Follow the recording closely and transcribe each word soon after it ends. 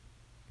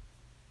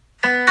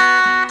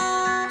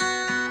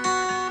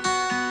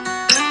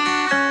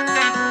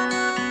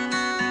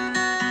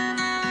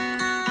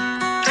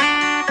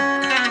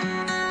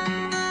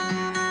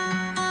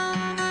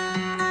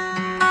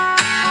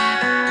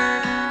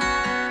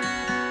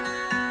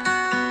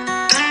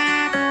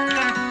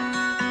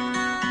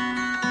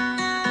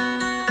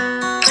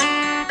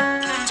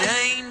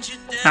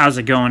How's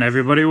it going,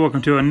 everybody?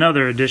 Welcome to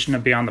another edition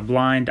of Beyond the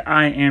Blind.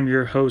 I am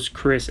your host,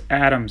 Chris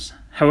Adams.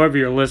 However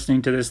you're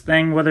listening to this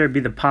thing, whether it be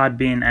the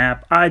Podbean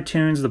app,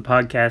 iTunes, the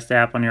podcast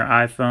app on your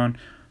iPhone,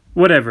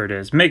 whatever it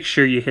is, make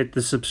sure you hit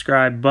the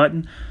subscribe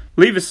button,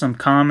 leave us some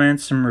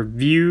comments, some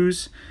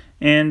reviews,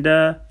 and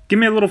give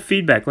me a little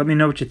feedback. Let me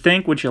know what you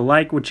think, what you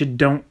like, what you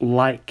don't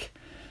like.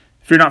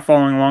 If you're not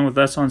following along with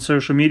us on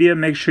social media,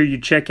 make sure you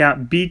check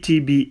out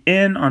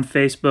BTBN on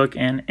Facebook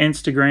and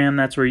Instagram.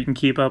 That's where you can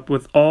keep up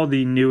with all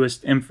the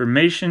newest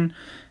information,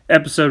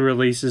 episode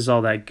releases,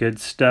 all that good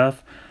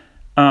stuff.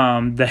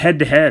 The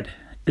head-to-head,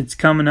 it's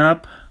coming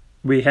up.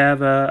 We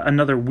have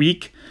another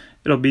week.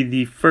 It'll be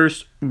the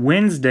first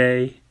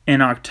Wednesday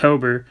in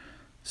October.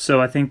 So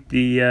I think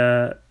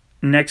the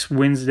next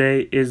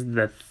Wednesday is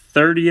the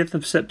 30th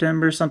of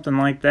September, something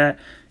like that.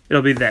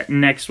 It'll be that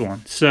next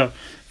one. So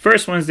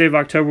first Wednesday of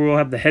October, we'll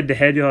have the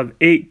head-to-head. You'll have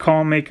 8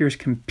 call makers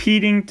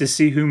competing to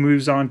see who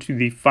moves on to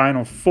the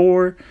final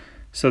 4.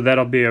 So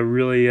that'll be a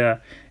really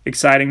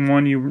exciting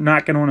one. You're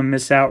not going to want to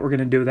miss out. We're going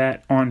to do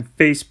that on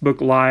Facebook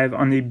Live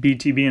on the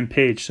BTBN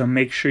page. So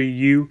make sure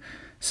you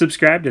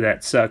subscribe to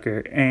that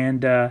sucker.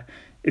 And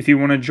if you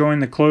want to join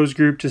the closed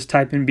group, just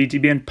type in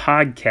BTBN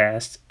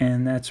Podcast,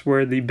 and that's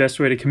where the best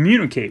way to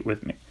communicate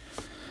with me.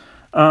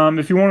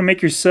 If you want to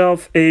make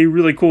yourself a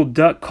really cool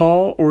duck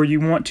call, or you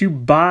want to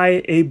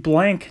buy a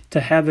blank to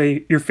have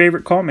your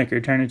favorite call maker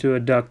turn into a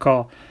duck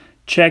call,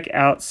 check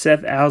out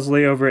Seth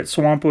Owsley over at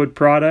Swampwood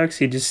Products.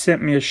 He just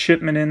sent me a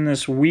shipment in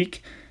this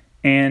week,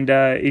 and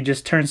he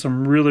just turned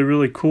some really,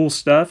 really cool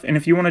stuff. And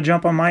if you want to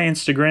jump on my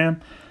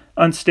Instagram,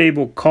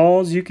 Unstable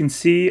Calls, you can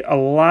see a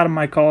lot of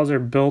my calls are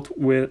built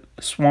with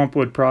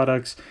Swampwood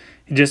Products.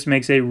 He just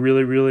makes a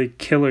really, really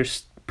killer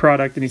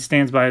product, and he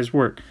stands by his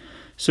work.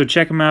 So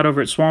check them out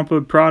over at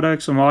Swampwood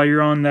Products, and while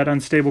you're on that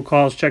Unstable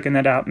Calls, checking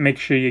that out, make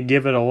sure you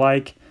give it a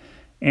like,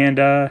 and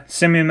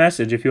send me a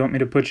message if you want me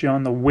to put you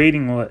on the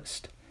waiting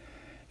list.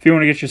 If you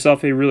want to get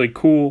yourself a really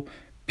cool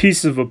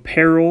piece of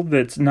apparel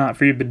that's not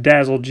for you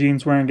bedazzled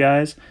jeans wearing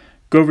guys,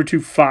 go over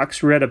to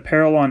Fox Red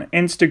Apparel on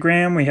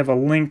Instagram. We have a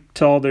link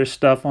to all their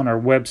stuff on our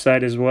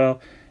website as well,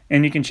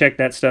 and you can check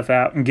that stuff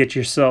out and get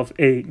yourself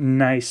a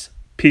nice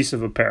piece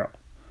of apparel.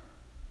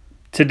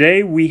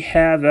 Today we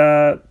have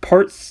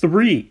part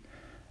 3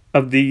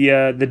 of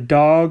the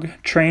dog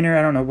trainer,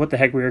 I don't know what the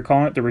heck we were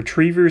calling it, the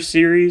Retriever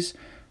series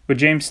with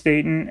James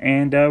Staten,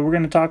 and we're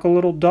going to talk a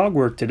little dog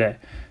work today.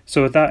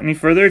 So without any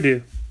further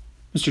ado,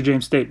 Mr.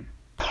 James Staten.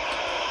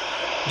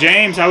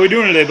 James, how we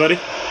doing today, buddy?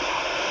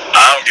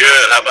 I'm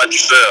good. How about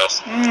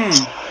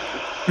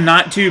yourself?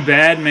 Not too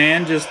bad,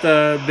 man. Just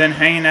been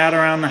hanging out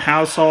around the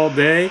house all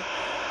day,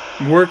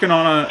 working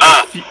on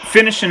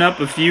finishing up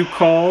a few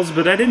calls,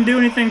 but I didn't do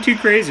anything too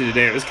crazy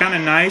today. It was kind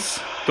of nice.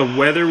 The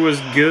weather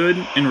was good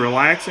and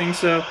relaxing,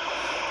 so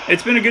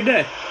it's been a good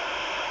day.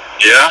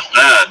 Yeah,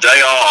 day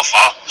off.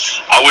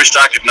 I wished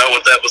I could know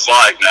what that was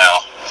like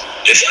now.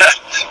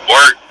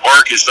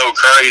 Work is so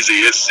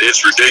crazy.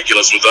 It's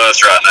ridiculous with us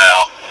right now.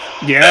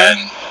 Yeah.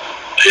 And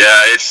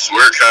yeah,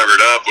 we're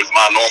covered up with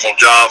my normal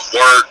job,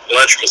 work,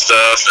 electrical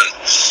stuff, and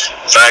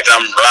in fact,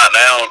 I'm right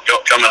now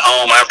coming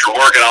home after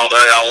working all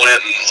day. I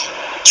went and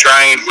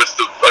trained with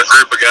a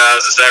group of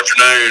guys this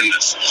afternoon.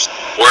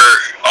 Where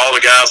all the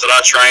guys that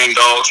I train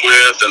dogs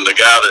with, and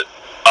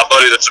my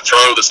buddy that's a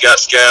pro that's got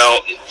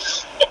Scout, and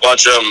a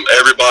bunch of them,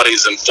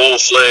 everybody's in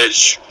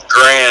full-fledged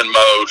grand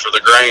mode for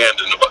the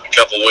grand in a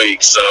couple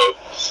weeks. So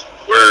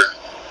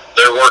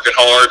they're working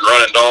hard and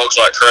running dogs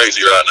like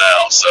crazy right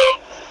now. So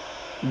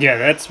yeah,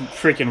 that's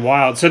freaking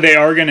wild. So they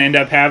are going to end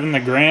up having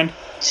the grand?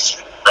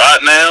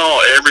 Right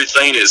now,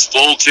 everything is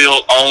full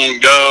tilt on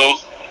go.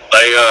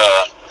 They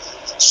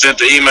sent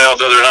the email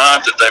the other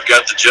night that they've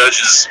got the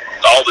judges.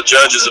 All the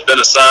judges have been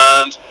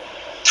assigned.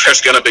 There's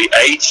going to be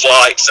 8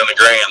 flights in the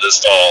grand this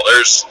fall.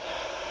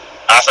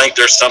 I think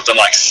there's something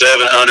like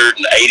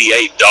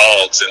 788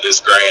 dogs in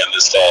this grand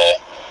this fall.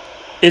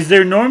 Is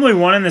there normally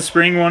one in the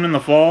spring, one in the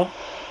fall?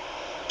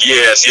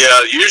 Yes,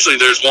 yeah. Usually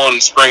there's one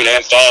in spring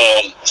and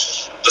fall.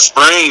 The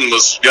spring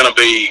was going to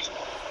be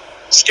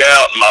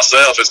Scout and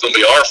myself. It's going to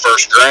be our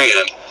first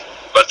grand.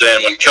 But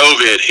then when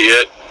COVID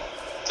hit,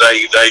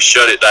 they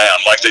shut it down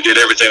like they did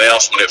everything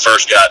else when it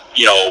first got,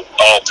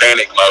 all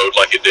panic mode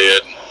like it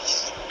did.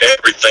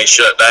 Everything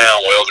shut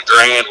down. Well, the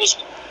grand was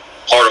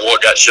part of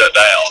what got shut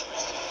down.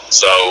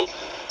 So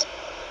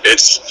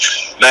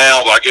it's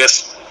now, I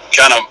guess,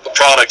 kind of a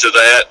product of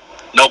that.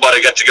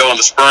 Nobody got to go in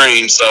the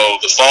spring, so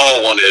the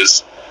fall one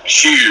is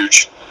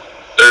huge.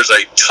 There's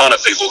a ton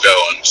of people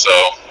going.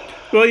 So.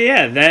 Well,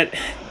 yeah,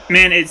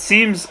 man, it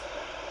seems,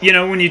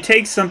 when you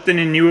take something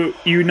and you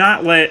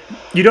don't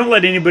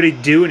let anybody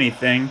do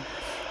anything.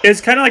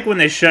 It's kind of like when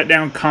they shut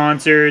down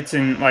concerts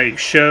and like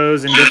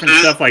shows and different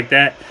stuff like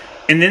that.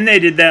 And then they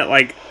did that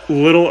like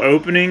little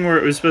opening where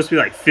it was supposed to be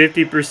like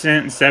 50%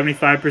 and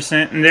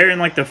 75%. And there in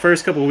like the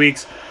first couple of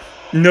weeks,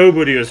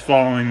 nobody was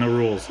following the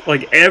rules.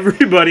 Like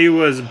everybody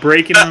was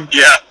breaking them.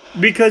 Yeah.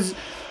 Because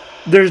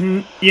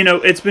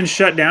it's been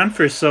shut down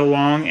for so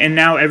long, and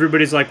now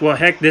everybody's like, well,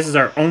 heck, this is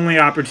our only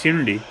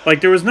opportunity.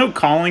 Like, there was no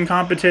calling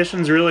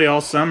competitions really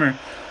all summer.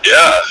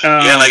 Yeah,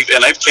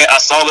 I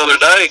saw the other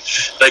day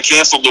they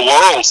canceled the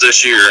Worlds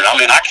this year. I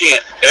mean, I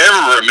can't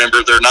ever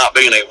remember there not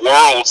being a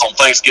Worlds on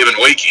Thanksgiving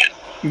weekend.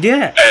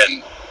 Yeah,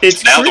 and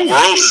now the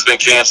Worlds has been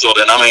canceled.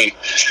 And I mean,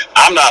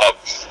 I'm not a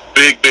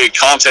big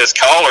contest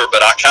caller,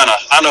 but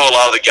I know a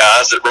lot of the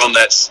guys that run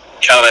that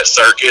kind of that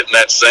circuit and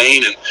that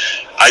scene. And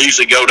I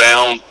usually go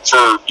down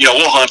for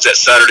we'll hunt that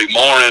Saturday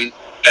morning,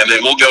 and then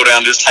we'll go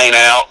down just hang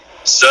out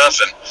and stuff.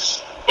 And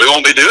we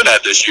won't be doing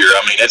that this year.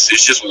 I mean, it's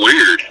just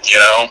weird,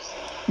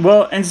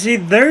 Well, and see,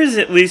 theirs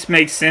at least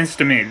makes sense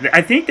to me.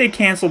 I think they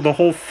canceled the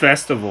whole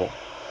festival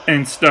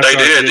and stuff. They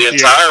did. The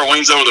entire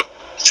Wings Over the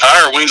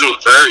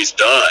Prairie's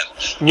done.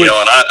 And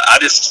I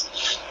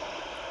just,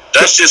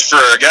 that's just for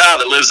a guy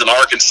that lives in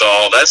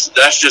Arkansas.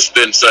 That's just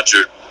been such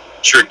a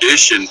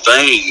tradition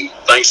thing,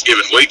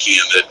 Thanksgiving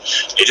weekend, that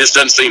it just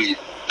doesn't seem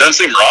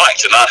right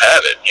to not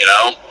have it.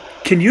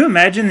 Can you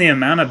imagine the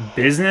amount of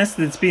business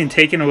that's being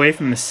taken away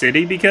from the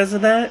city because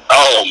of that?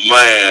 Oh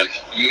man,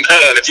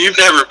 if you've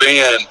never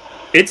been.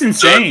 It's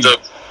insane. The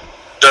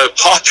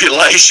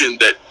population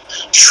that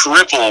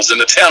triples in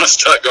the town of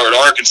Stuttgart,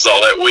 Arkansas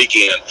that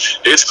weekend.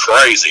 It's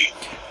crazy.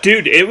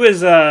 Dude, it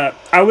was,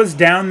 I was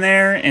down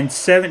there in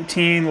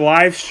 2017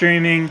 live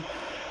streaming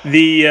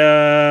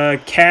the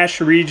Cache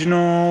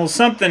Regional,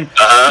 something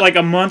like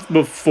a month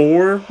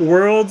before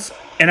Worlds,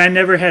 and I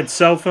never had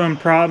cell phone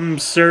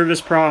problems,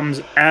 service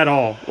problems at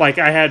all. Like,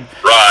 I had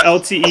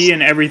LTE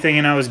and everything,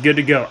 and I was good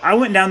to go. I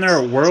went down there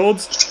at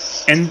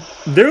Worlds, and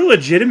there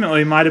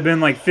legitimately might have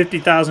been like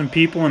 50,000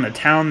 people in a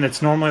town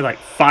that's normally like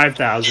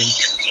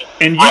 5,000,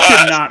 and you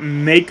could not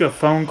make a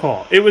phone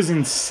call. It was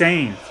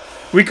insane.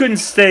 We couldn't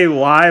stay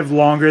live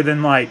longer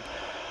than like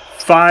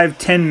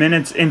 5-10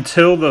 minutes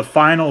until the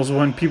finals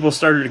when people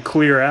started to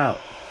clear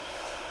out.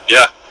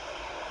 Yeah.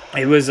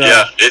 It was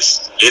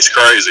it's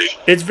crazy.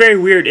 It's very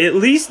weird. At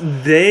least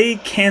they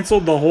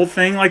canceled the whole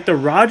thing. Like the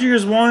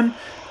Rogers one,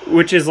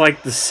 which is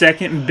like the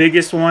second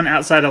biggest one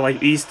outside of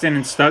like Easton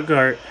and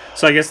Stuttgart,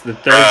 so I guess the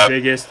third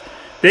biggest.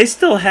 They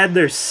still had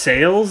their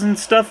sales and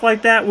stuff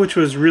like that, which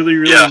was really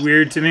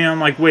weird to me.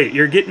 I'm like, wait,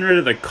 you're getting rid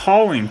of the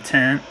calling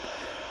tent,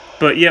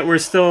 but yet we're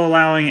still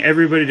allowing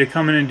everybody to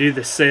come in and do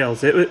the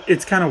sales.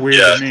 It's kind of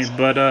weird to me,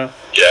 but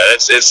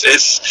it's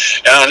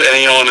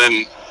and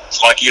then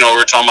like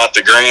we're talking about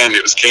the Grand,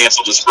 it was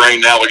canceled in spring.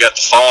 Now we got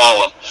the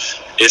fall, and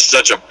it's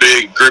such a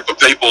big group of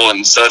people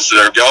and such that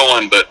are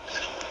going. But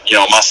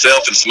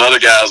myself and some other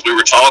guys, we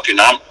were talking.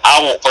 I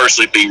won't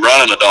personally be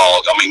running a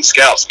dog. I mean,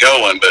 Scout's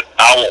going, but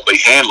I won't be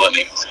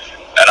handling him.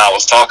 And I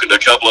was talking to a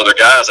couple other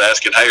guys,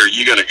 asking, "Hey, are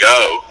you going to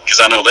go?" Because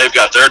I know they've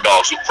got their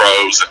dogs with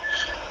pros, and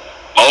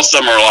most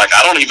of them are like,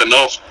 "I don't even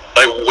know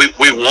if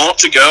we want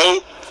to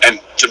go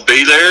and to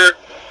be there."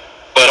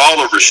 But all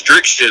the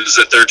restrictions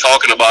that they're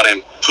talking about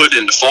and put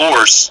into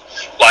force,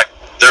 like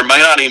there may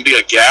not even be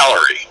a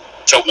gallery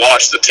to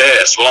watch the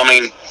test. Well, I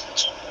mean,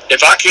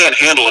 if I can't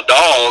handle a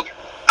dog,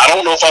 I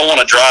don't know if I want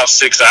to drive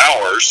 6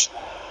 hours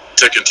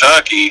to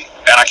Kentucky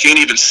and I can't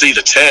even see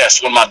the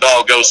test when my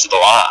dog goes to the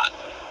line.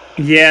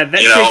 Yeah,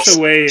 that takes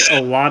away a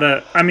lot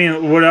of. I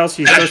mean, what else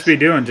are you supposed to be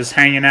doing? Just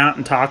hanging out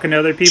and talking to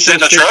other people? Sit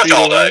in a truck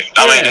all day.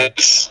 I mean,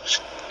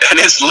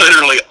 it's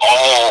literally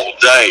all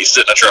day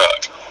sit in a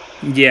truck.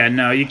 Yeah,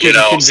 no, you couldn't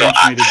convince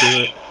me to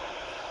do it.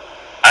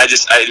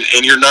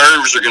 And your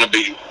nerves are going to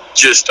be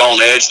just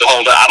on edge the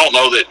whole day. I don't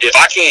know that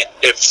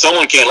if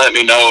someone can't let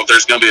me know if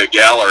there's going to be a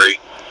gallery,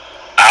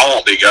 I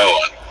won't be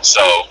going.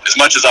 So as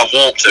much as I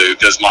want to,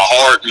 because my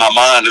heart and my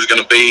mind is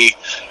going to be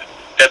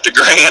at the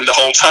Grand the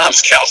whole time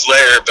Scout's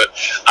there, but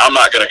I'm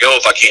not going to go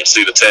if I can't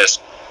see the test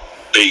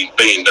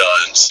being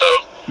done. So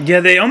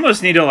yeah, they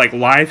almost need to like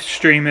live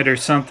stream it or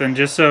something,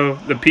 just so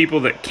the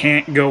people that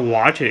can't go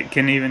watch it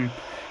can even.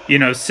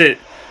 Sit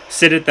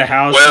at the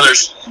house. Well,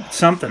 there's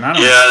something. I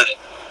don't know. Yeah,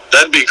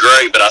 that'd be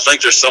great, but I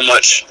think there's so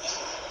much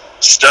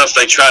stuff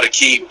they try to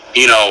keep,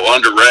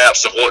 under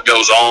wraps of what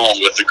goes on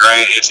with the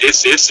Grand.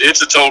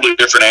 It's a totally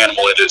different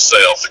animal in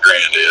itself. The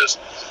Grand is.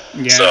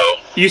 Yeah. So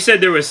you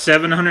said there was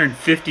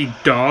 750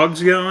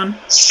 dogs going.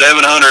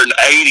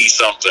 780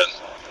 something.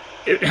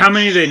 How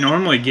many do they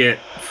normally get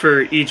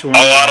for each one?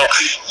 Oh,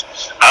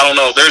 I don't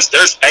know. There's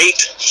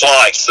 8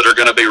 flights that are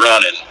going to be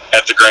running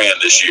at the Grand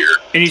this year.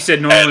 And you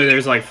said normally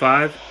there's like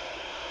 5?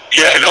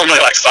 Yeah, normally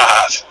like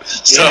 5.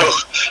 So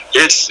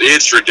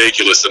it's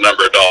ridiculous the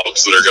number of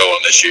dogs that are going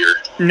this year.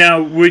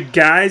 Now, would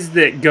guys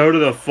that go to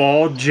the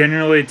fall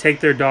generally take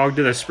their dog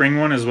to the spring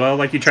one as well?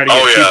 Like you try to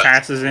get 2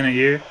 passes in a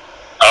year?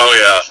 Oh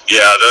yeah.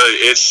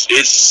 It's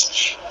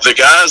the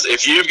guys.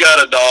 If you've got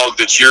a dog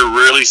that you're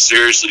really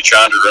seriously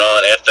trying to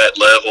run at that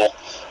level,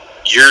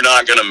 you're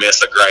not going to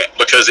miss a Grand,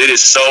 because it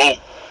is so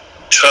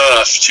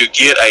tough to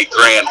get a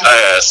Grand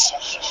pass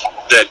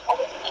that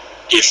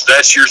if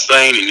that's your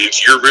thing and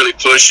if you're really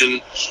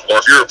pushing, or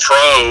if you're a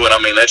pro and I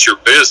mean that's your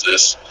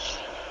business,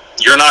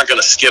 you're not going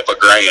to skip a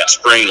Grand,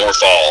 spring or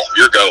fall.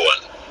 You're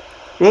going.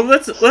 Well,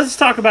 let's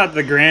talk about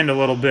the Grand a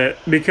little bit,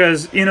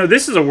 because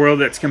this is a world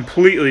that's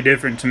completely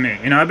different to me.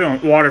 I've been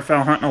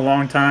waterfowl hunting a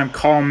long time,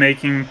 call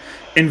making,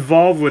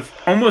 involved with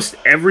almost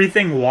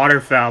everything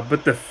waterfowl,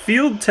 but the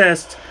field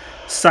test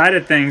side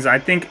of things, I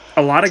think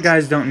a lot of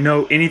guys don't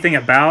know anything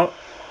about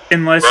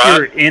unless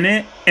you're in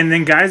it, and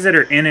then guys that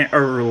are in it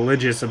are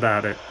religious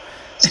about it.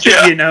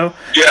 Yeah.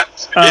 Yeah.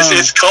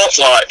 It's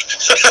cult-like.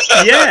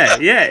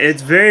 yeah,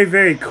 it's very,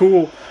 very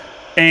cool.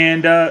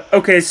 And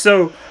okay,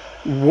 so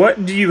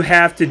what do you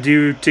have to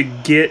do to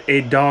get a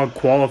dog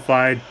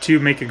qualified to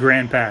make a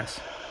Grand Pass?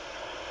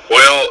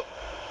 Well,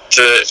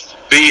 to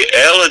be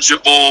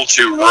eligible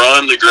to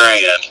run the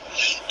Grand,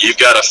 you've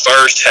got to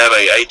first have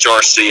a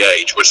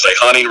HRCH, which is a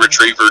Hunting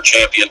Retriever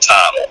Champion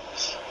title.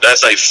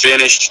 That's a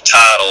finished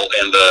title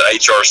in the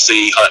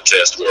HRC hunt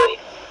test world.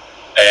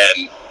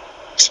 And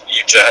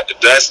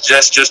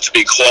that's just to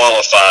be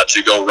qualified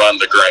to go run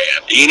the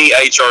Grand. Any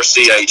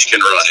HRCH can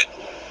run it.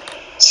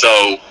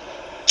 So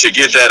to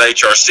get that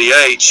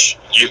HRCH,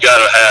 you've got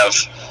to have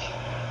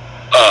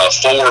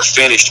 4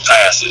 finished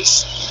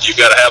passes. You've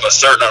got to have a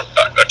certain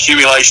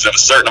accumulation of a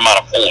certain amount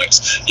of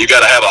points. You've got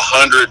to have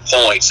 100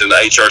 points in the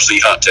HRC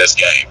hunt test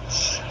game.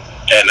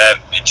 And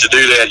to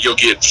do that, you'll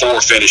get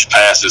 4 finished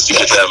passes to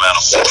get that amount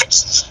of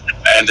points.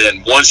 And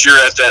then once you're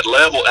at that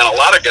level, and a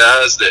lot of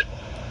guys that,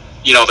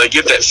 they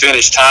get that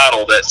finished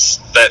title, that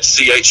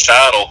CH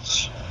title,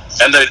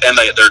 and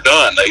they're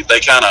done. They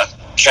kind of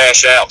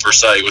cash out per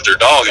se with their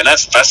dog, and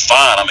that's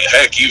fine. I mean,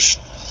 heck,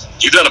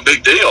 you've done a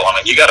big deal. I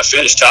mean, you got a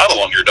finished title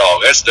on your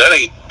dog.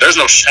 There's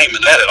no shame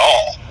in that at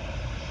all.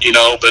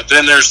 But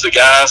then there's the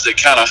guys that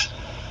kind of,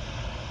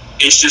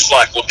 it's just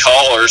like with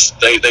callers,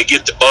 they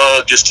get the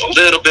bug just a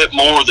little bit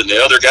more than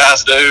the other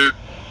guys do,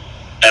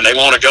 and they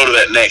want to go to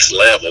that next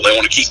level. They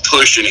want to keep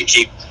pushing and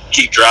keep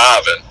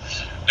driving,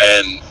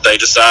 and they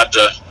decide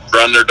to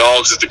run their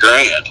dogs at the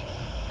Grand.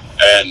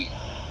 And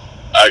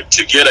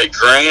to get a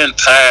Grand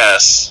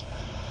Pass,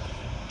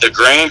 the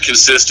Grand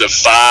consists of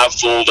 5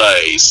 full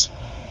days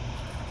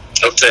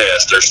of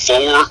tests. There's 4,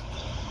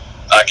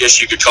 I guess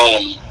you could call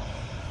them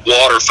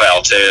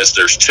waterfowl tests.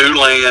 There's 2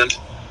 land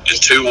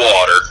and 2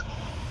 water.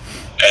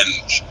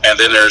 And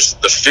then there's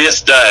the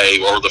 5th day,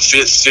 or the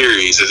 5th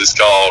series as it's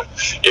called.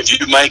 If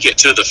you make it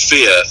to the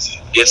 5th,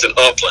 it's an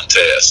upland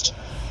test,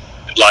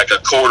 like a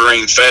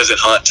quartering pheasant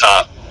hunt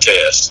type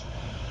test.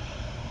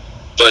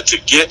 But to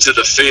get to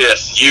the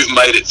 5th, you've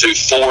made it through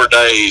 4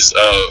 days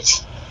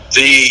of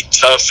the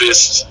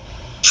toughest,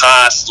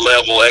 highest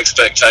level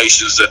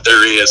expectations that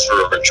there is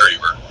for a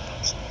retriever.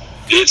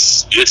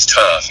 It's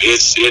tough.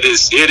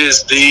 It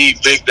is the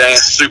big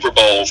dance Super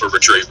Bowl for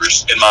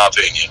retrievers, in my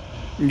opinion.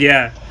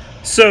 Yeah.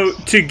 So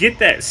to get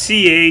that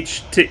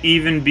CH to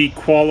even be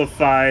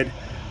qualified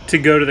to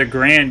go to the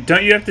Grand,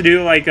 don't you have to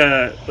do like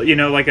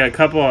a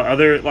couple of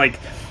other,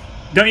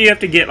 don't you have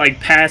to get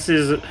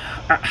passes?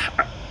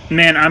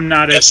 Man, I'm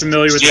not as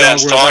familiar with the dog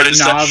world, like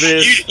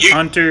novice,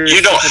 hunter.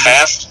 You don't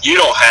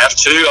have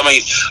to. I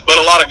mean, but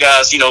a lot of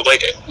guys,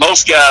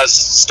 most guys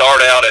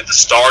start out at the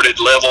started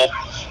level.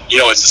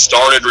 It's a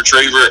started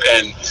retriever,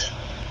 and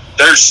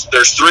there's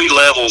 3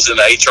 levels in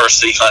the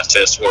HRC hunt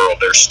test world.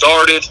 There's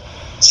started,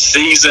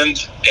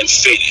 seasoned, and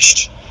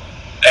finished.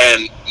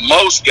 And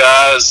most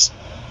guys,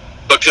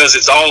 because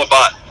it's all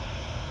about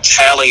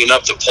tallying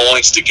up the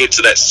points to get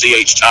to that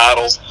CH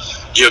title,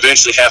 you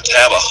eventually have to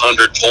have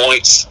 100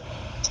 points.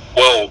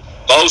 Well,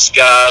 most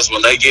guys,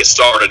 when they get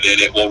started in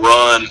it, will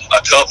run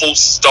a couple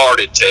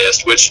started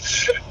tests,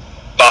 which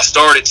by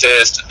started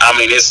test, I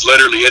mean, it's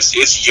literally,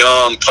 it's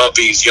young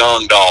puppies,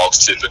 young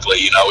dogs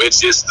typically. It's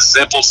just the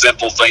simple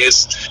thing.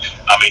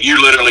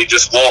 You literally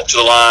just walk to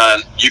the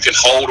line. You can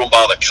hold them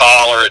by the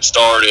collar at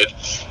started,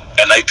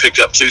 and they pick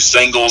up 2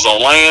 singles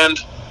on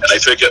land, and they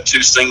pick up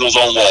 2 singles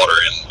on water,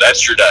 and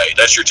that's your day.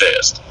 That's your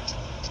test.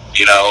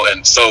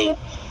 And so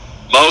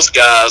most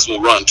guys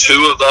will run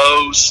 2 of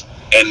those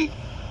and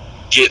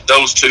get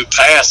those 2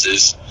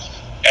 passes,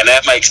 and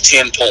that makes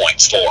 10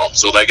 points for them.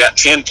 So they got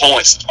 10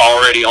 points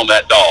already on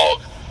that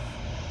dog,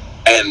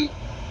 and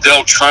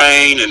they'll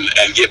train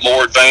and get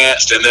more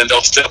advanced, and then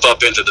they'll step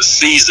up into the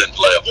seasoned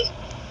level.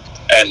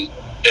 And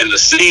in the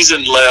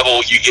seasoned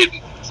level, you get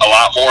a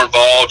lot more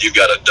involved. You've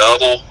got a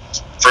double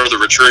for the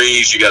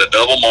retrieves. You got a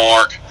double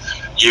mark.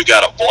 You've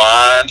got a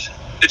blind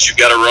that you've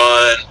got to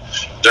run.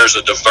 There's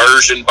a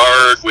diversion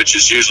bird, which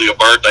is usually a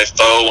bird they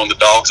throw when the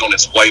dog's on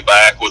its way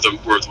back with a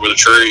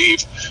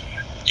retrieve.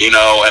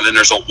 And then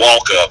there's a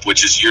walk up,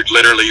 which is you're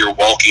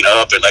walking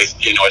up, and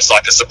it's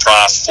like a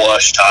surprise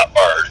flush type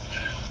bird.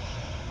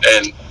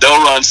 And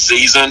they'll run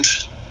seasoned,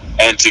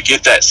 and to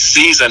get that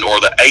seasoned or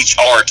the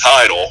HR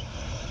title,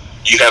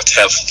 you have to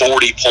have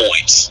 40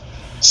 points.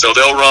 So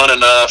they'll run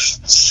enough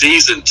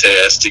season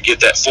tests to get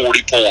that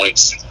 40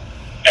 points,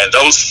 and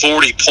those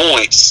 40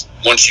 points,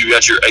 once you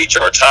got your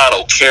HR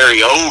title,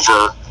 carry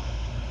over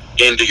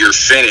into your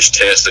finish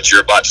test that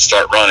you're about to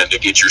start running to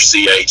get your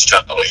CH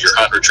title, your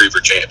Hunt Retriever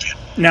Champion.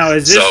 Now,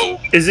 is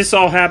this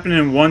all happening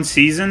in one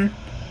season?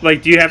 Do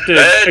you have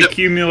to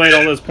accumulate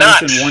all those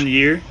points in 1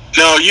 year?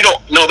 No, you don't.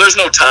 No, there's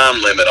no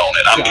time limit on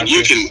it. I mean,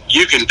 you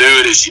can do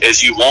it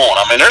as you want.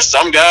 I mean, there's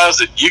some guys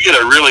that you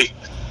get a really,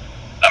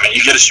 I mean,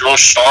 you get a real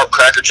sharp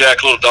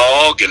crackerjack little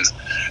dog, and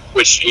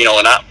which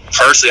and I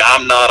personally,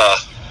 I'm not a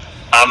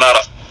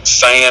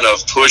fan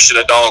of pushing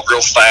a dog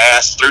real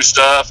fast through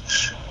stuff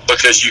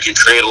because you can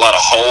create a lot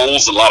of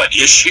holes, a lot of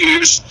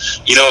issues.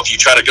 If you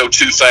try to go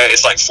too fast,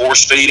 it's like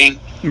force feeding.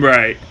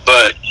 Right.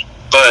 But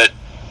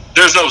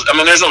there's no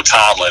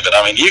time limit.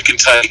 I mean, you can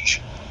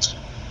take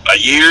a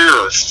year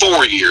or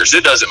 4 years.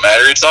 It doesn't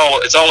matter. It's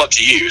all up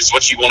to you. It's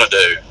what you want to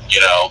do.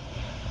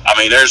 I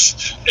mean,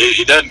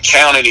 it doesn't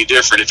count any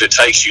different if it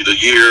takes you the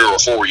year or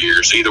 4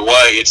 years. Either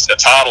way, it's the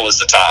title is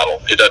the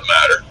title. It doesn't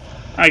matter.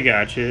 I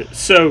got you.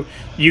 So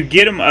you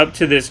get them up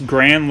to this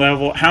grand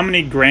level. How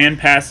many grand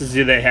passes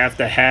do they have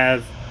to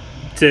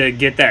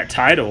get that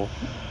title?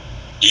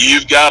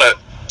 You've got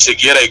to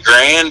get a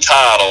grand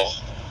title,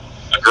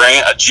 a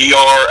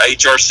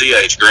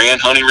GRHRCH,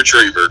 Grand Hunting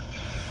Retriever.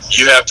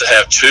 You have to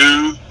have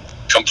 2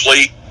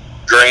 complete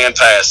grand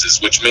passes,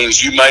 which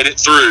means you made it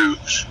through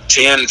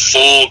 10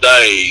 full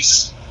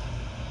days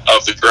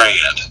of the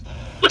grand,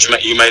 which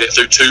meant you made it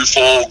through 2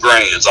 full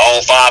grands,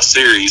 all 5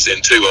 series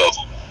in 2 of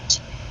them.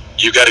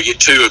 You got to get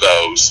 2 of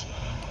those.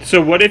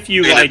 So what if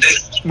you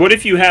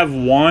have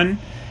one,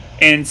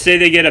 and say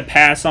they get a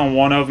pass on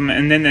one of them,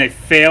 and then they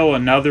fail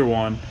another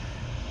one?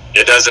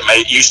 It doesn't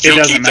matter. You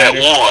still keep that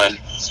one.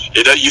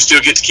 You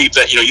still get to keep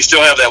that. You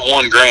still have that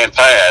 1 grand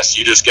pass.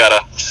 You just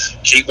gotta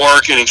keep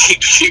working and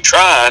keep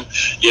trying.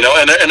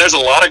 And there's a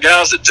lot of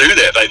guys that do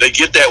that. They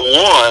get that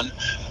one.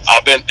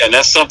 And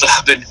that's something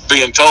I've been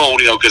being told.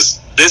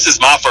 Because this is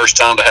my first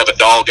time to have a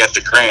dog at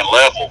the grand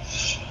level,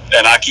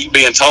 and I keep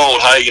being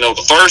told, hey,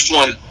 the first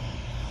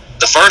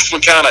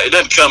one kind of, it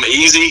doesn't come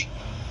easy,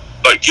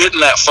 but getting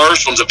that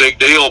first one's a big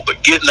deal.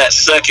 But getting that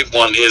second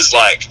one is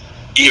like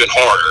even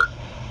harder.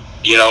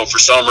 For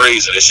some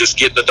reason, it's just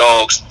getting the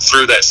dogs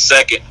through that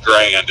second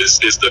grand is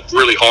the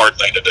really hard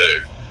thing to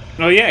do.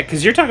 Oh yeah,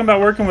 because you're talking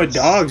about working with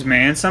dogs,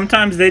 man.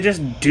 Sometimes they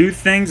just do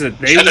things that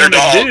they want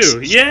to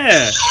do.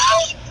 Yeah.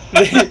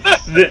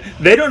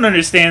 they don't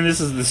understand this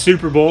is the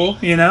Super Bowl,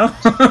 Oh, and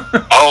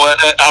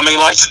I mean,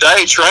 like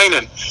today,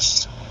 training,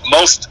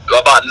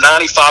 about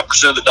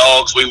 95% of the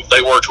dogs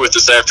they worked with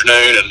this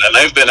afternoon, and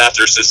they've been out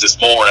there since this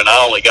morning. I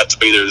only got to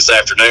be there this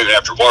afternoon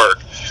after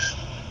work.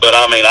 But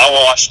I mean, I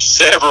watched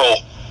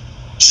several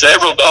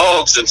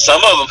dogs, and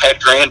some of them had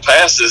grand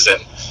passes,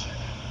 and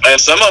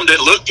some of them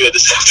didn't look good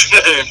this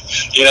afternoon.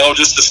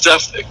 Just the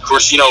stuff, of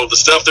course, the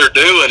stuff they're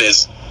doing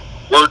is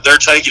they're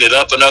taking it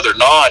up another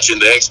notch in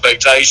the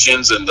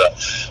expectations and the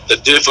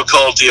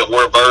difficulty of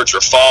where birds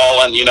are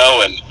falling, and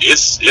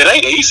it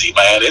ain't easy,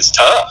 man. It's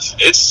tough.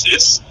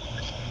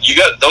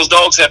 Those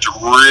dogs have to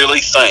really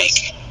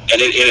think,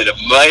 and it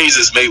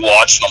amazes me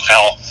watching them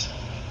how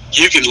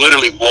you can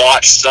literally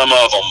watch some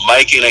of them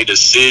making a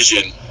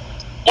decision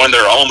when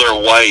they're on their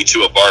way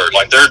to a bird.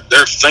 Like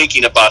they're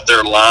thinking about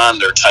their line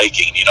they're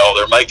taking.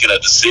 They're making a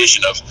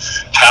decision of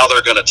how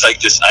they're going to take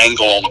this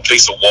angle on a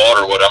piece of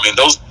water. I mean,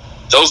 those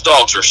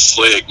dogs are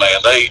slick, man.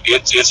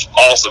 It's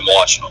awesome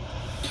watching them.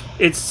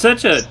 It's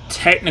such a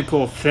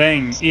technical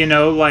thing,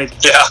 like.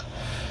 Yeah.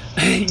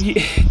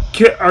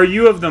 Are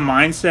you of the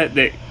mindset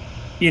that,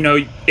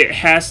 it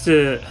has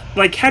to,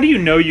 like, how do you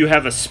know you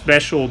have a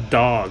special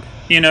dog?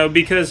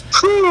 Because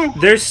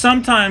there's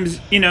sometimes,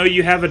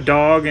 you have a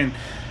dog and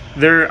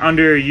they're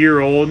under a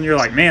year old and you're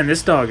like, man,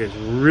 this dog is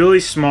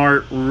really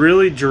smart,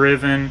 really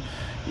driven,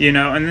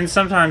 and then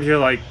sometimes you're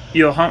like,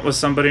 you'll hunt with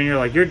somebody and you're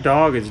like, your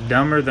dog is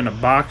dumber than a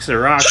box of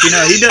rocks. He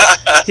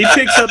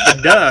picks up the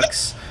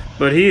ducks,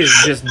 but he is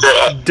just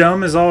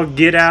dumb as all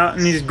get out,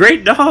 and he's a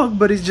great dog,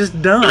 but he's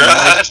just dumb.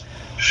 Right.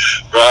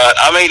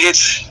 I mean,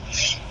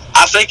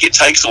 I think it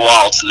takes a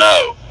while to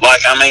know.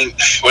 Like, I mean,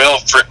 well,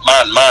 for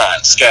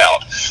mine,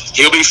 Scout,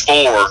 he'll be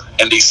 4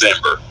 in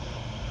December,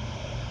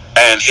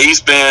 and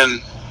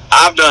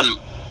I've done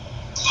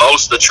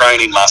most of the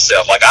training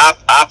myself. Like,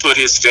 I put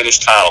his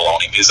finished title on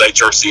him, his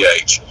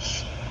HRCH.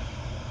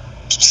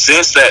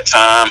 Since that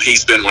time,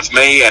 he's been with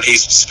me, and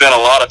he's spent a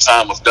lot of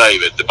time with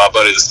David, my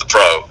buddy that's the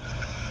pro.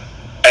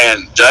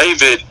 And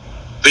David,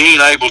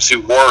 being able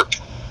to work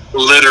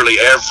literally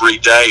every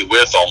day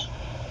with him,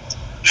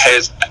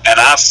 and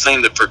I've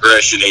seen the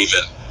progression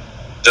even.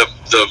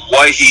 The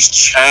way he's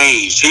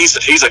changed,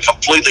 he's a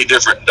completely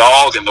different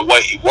dog in the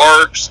way he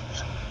works,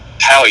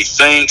 how he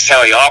thinks,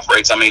 how he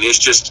operates. I mean,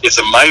 it's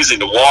amazing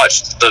to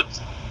watch the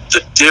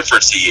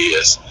difference he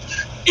is.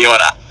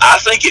 And I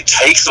think it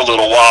takes a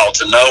little while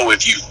to know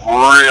if you've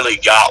really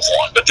got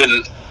one. But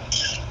then,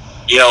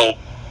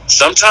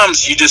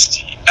 sometimes you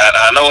just, and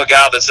I know a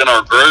guy that's in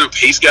our group,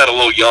 he's got a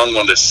little young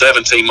one that's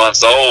 17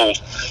 months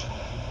old.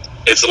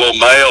 It's a little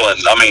male, and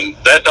I mean,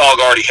 that dog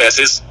already has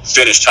his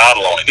finished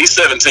title on him. He's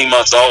 17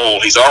 months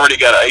old. He's already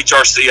got an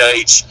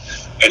HRCH,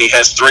 and he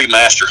has 3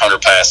 Master Hunter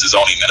passes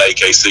on him in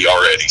AKC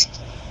already.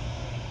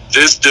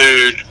 This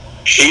dude,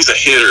 he's a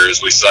hitter,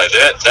 as we say.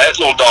 That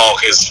little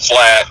dog is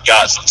flat,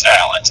 got some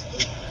talent.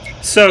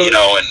 So,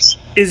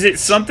 is it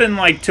something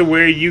like to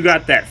where you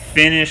got that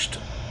finished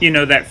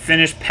that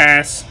finish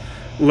pass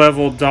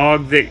level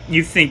dog that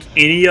you think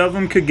any of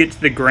them could get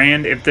to the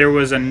Grand if there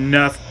was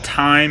enough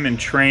time and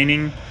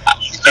training?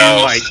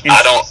 No,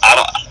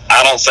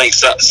 I don't think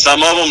so.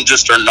 Some of them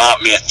just are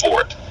not meant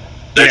for it.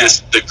 They're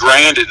just the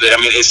Grand. I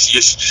mean, it's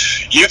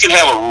just, you can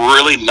have a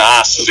really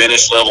nice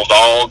finish level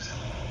dog,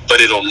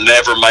 but it'll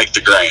never make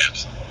the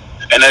Grand.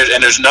 And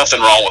there's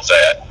nothing wrong with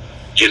that.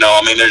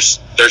 I mean, there's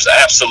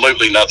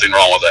absolutely nothing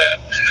wrong with that.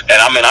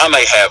 And I mean, I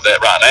may have that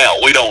right now.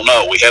 We don't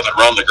know. We haven't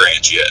run the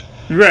Grands yet.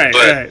 Right,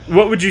 right.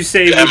 What would you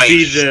say would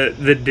be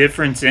the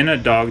difference in a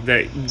dog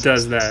that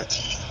does that?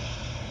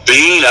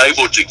 Being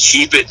able to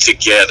keep it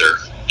together.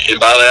 And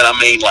by that I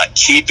mean like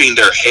keeping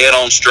their head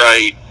on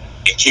straight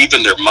and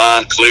keeping their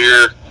mind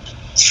clear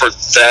for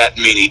that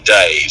many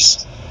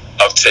days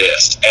of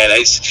test. And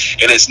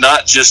it's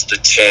not just the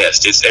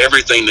test, it's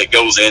everything that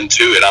goes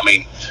into it. I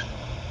mean,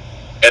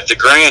 at the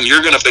Grand,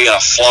 you're going to be in a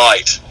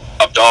flight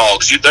of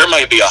dogs. There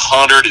may be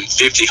 150,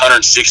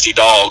 160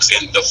 dogs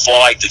in the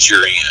flight that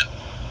you're in.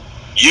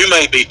 You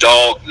may be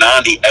dog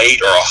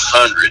 98 or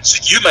 100, so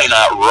you may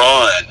not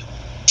run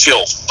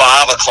till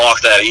 5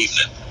 o'clock that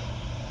evening.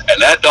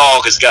 And that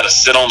dog has got to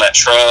sit on that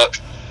truck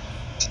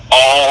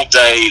all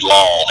day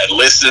long and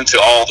listen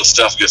to all the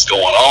stuff that's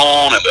going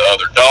on and the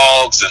other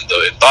dogs and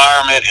the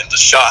environment and the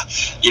shot,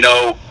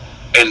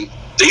 and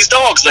these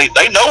dogs, they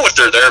know what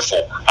they're there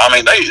for. I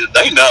mean,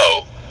 they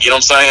know. You know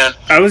what I'm saying?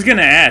 I was going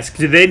to ask,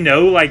 do they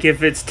know, like,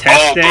 if it's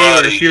test day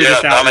or if you're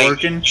just out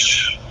working?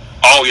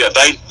 Oh, yeah,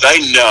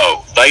 they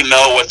know. They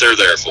know what they're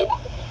there for.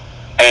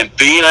 And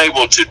being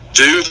able to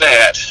do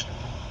that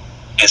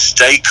and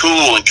stay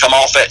cool and come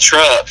off that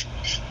truck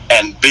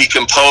and be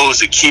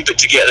composed and keep it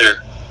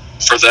together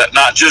for that,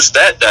 not just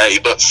that day,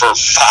 but for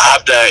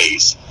 5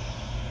 days,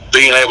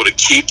 being able to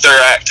keep their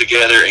act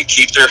together and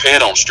keep their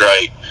head on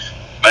straight,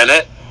 man,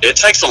 it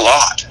takes a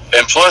lot.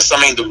 And plus, I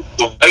mean,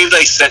 the way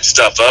they set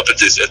stuff up at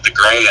the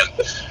Grand,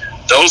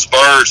 those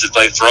birds that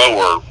they throw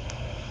are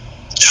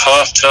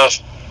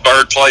tough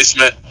bird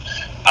placement.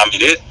 I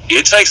mean,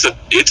 it takes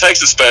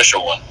a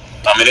special one.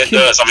 I mean, it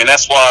does. I mean,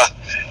 that's why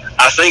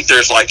I think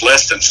there's like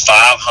less than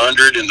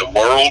 500 in the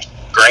world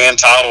Grand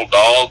title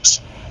dogs.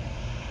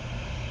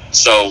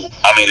 So,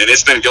 I mean, and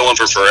it's been going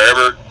for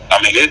forever.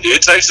 I mean,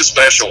 it takes a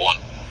special one.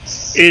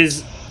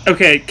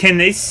 Can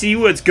they see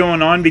what's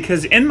going on?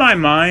 Because in my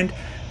mind,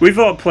 we've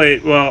all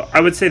played, well, I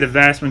would say the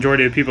vast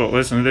majority of people that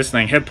listen to this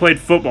thing have played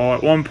football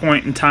at one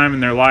point in time in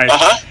their life.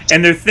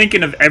 And they're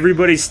thinking of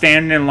everybody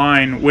standing in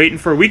line waiting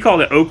for, we called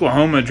it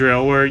Oklahoma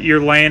drill, where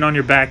you're laying on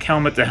your back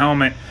helmet to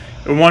helmet,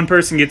 and one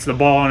person gets the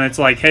ball, and it's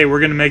like, hey, we're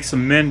going to make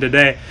some men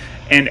today.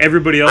 And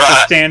everybody else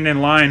is standing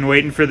in line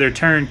waiting for their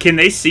turn. Can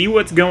they see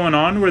what's going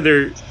on where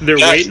they're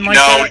waiting like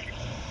that?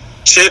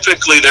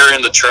 Typically, they're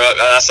in the truck.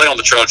 I say on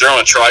the truck, they're on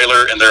a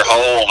trailer in their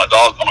hole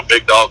on a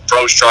big dog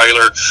pro's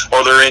trailer,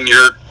 or they're in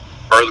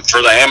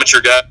for the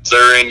amateur guys,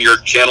 they're in your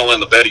kennel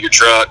in the bed of your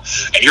truck,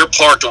 and you're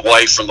parked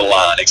away from the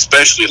line,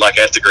 especially like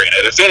at the Grand.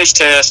 At a finish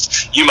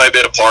test, you may be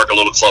able to park a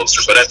little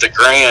closer, but at the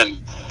Grand,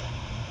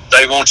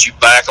 they want you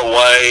back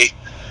away,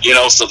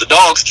 so the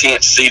dogs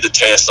can't see the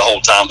test the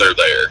whole time they're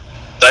there.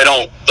 They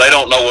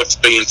don't know what's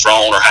being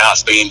thrown or how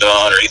it's being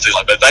done or anything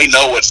like that. They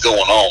know what's going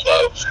on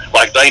though.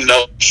 Like they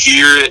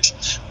hear it.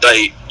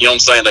 They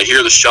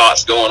hear the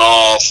shots going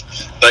off.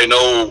 They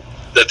know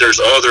that there's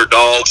other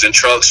dogs and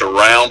trucks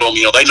around them.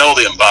 They know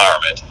the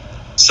environment.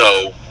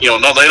 So,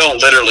 no, they don't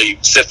literally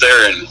sit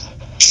there and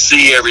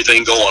see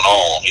everything going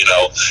on,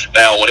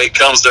 Now, when it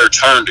comes their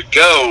turn to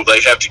go,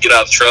 they have to get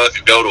out of the truck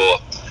and go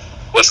to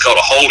what's called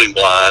a holding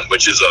blind,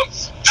 which is a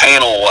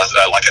panel,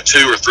 like a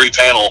 2 or 3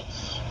 panel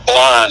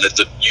blind that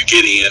you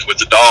get in with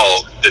the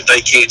dog that they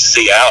can't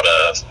see out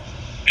of.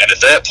 And at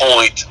that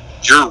point,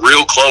 you're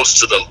real close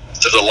to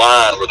the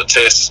line where the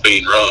test is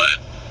being run.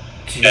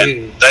 Jeez.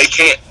 And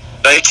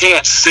they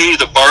can't see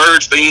the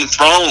birds being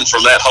thrown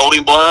from that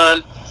holding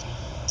blind,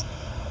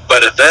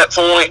 but at that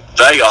point,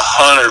 they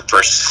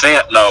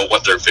 100% know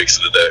what they're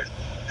fixing to do.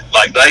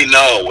 Like they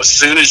know as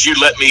soon as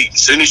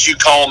you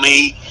call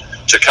me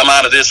to come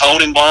out of this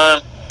holding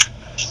blind,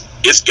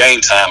 it's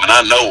game time, and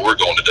I know what we're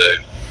going to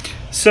do.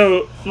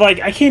 So, like,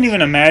 I can't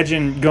even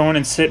imagine going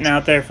and sitting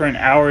out there for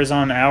hours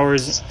on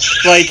hours.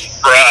 Like,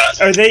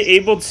 Are they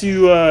able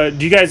to,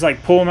 do you guys,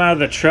 like, pull them out of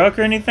the truck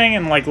or anything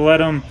and, like, let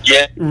them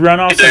run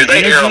off some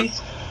energy?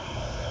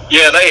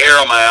 Yeah, they air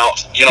them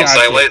out. You know what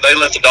I'm saying? They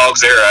let the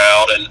dogs air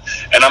out.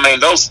 And I mean,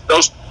 those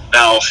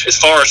now, as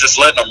far as just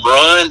letting them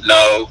run,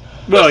 no.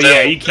 Well,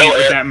 yeah, you can't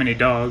with that many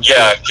dogs.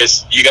 Yeah,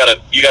 because you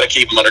gotta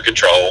keep them under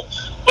control.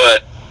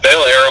 But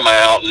they'll air them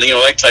out, and,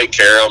 they take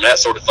care of them, that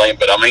sort of thing.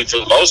 But, I mean, for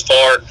the most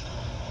part,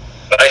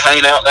 they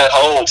hang out in that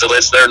hole till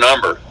it's their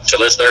number,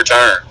 till it's their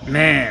turn.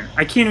 Man,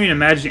 I can't even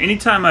imagine.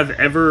 Anytime I've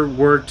ever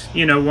worked,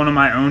 one of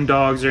my own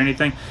dogs or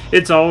anything,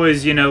 it's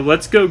always,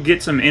 let's go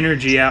get some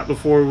energy out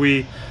before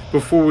we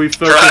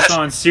focus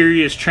on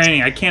serious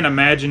training. I can't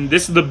imagine.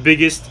 This is the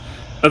biggest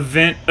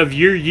event of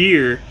your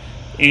year,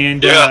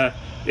 and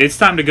it's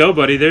time to go,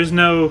 buddy. There's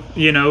no,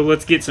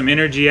 let's get some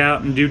energy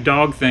out and do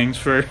dog things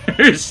first.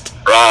 Right.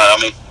 I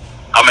mean,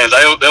 I mean,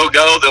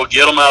 they'll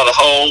get them out of the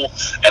hole,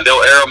 and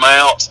they'll air them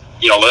out.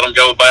 Let them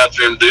go to the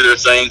bathroom, do their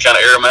thing, kind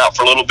of air them out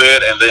for a little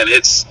bit, and then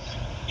it's,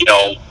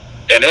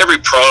 and every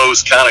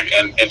pro's kind of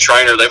and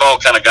trainer, they've all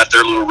kind of got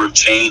their little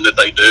routine that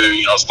they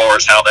do, as far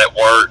as how that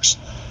works.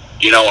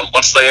 And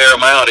once they air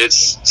them out,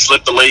 it's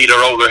slip the lead or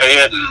over their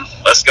head, and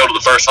let's go to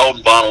the first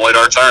holding blind and wait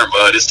our turn,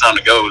 bud. It's time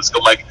to go. Let's go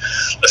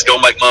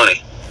make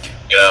money.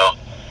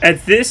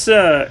 At this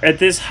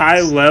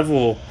high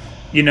level,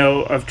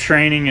 of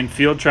training and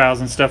field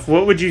trials and stuff,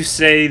 what would you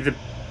say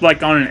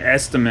on an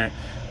estimate,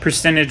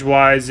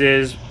 percentage-wise,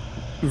 is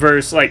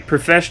versus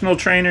professional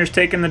trainers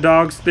taking the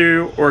dogs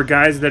through, or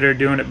guys that are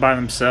doing it by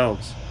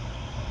themselves?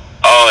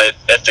 Oh,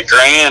 at the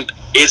Grand,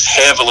 it's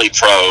heavily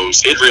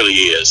pros. It really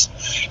is.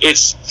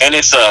 It's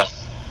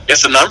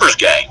a numbers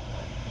game.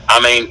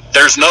 I mean,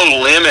 there's no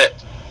limit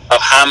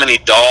of how many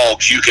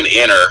dogs you can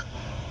enter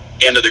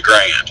into the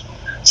Grand.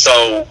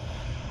 So,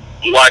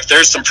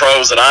 there's some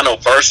pros that I know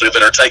personally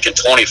that are taking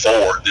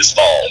 24 this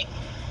fall.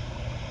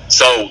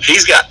 So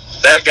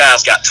that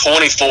guy's got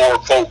 24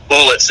 quote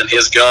bullets in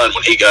his gun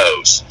when he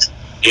goes.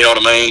 You know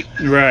what I mean?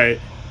 Right.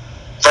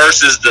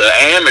 Versus the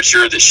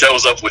amateur that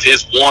shows up with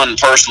his one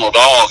personal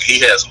dog, he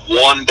has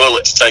one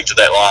bullet to take to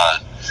that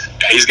line.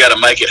 And he's got to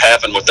make it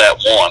happen with that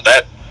one.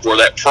 Where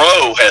that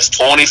pro has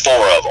 24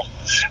 of them.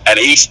 And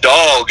each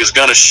dog is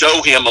going to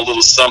show him a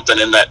little something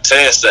in that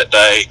test that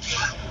day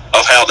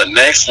of how the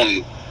next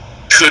one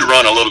could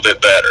run a little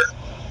bit better.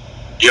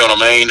 You know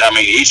what I mean? I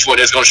mean, each one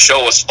is going to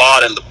show a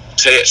spot in the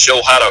test, show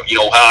how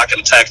I can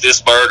attack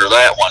this bird or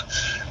that one.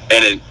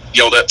 And then,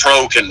 that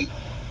pro can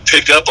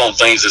pick up on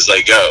things as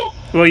they go.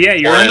 Well, yeah,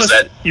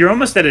 you're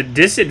almost at a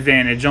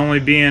disadvantage only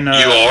being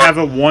have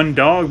a one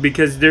dog,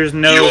 because there's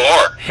no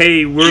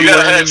hey, we're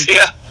learning.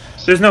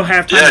 There's no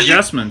halftime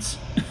adjustments.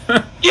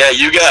 Yeah,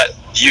 you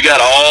got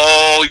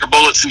all your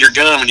bullets in your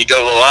gun when you go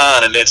to the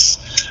line, and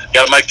it's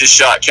got to make this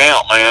shot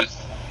count, man.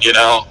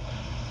 Yeah.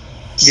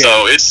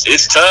 So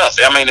it's tough.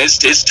 I mean,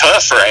 it's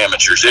tough for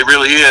amateurs. It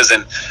really is,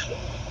 and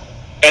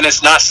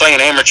it's not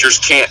saying amateurs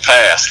can't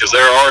pass, because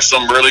there are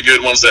some really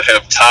good ones that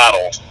have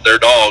titled their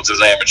dogs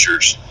as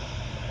amateurs.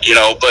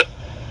 But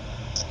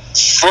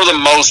for the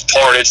most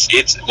part,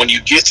 it's when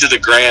you get to the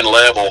Grand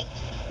level,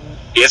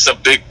 it's a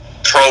big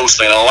pros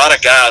thing. And a lot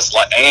of guys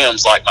like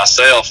AMs, like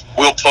myself,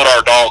 will put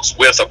our dogs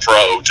with a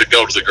pro to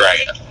go to the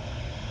Grand.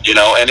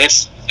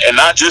 And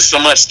not just so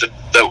much the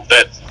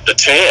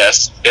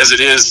test as it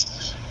is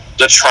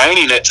the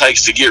training it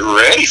takes to get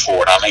ready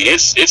for it. I mean,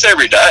 it's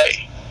every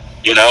day,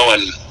 and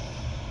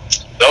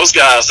those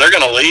guys, they're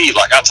going to leave.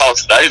 Like I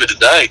talked to David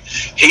today,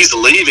 he's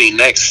leaving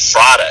next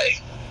Friday.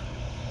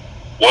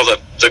 Well,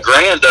 the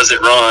Grand doesn't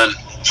run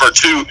for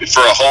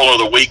a whole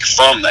other week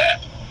from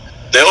that.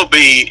 They'll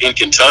be in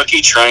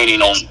Kentucky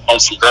training on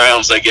some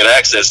grounds they get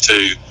access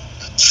to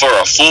for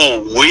a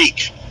full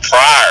week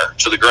prior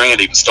to the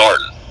Grand even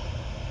starting.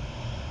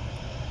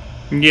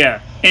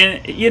 Yeah,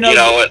 and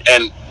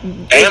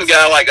and a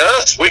guy like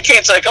us, we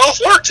can't take off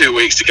work 2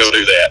 weeks to go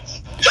do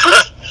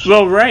that.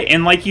 Well, right,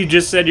 and like you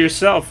just said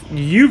yourself,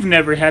 you've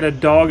never had a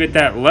dog at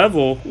that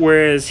level,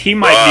 whereas he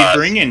might be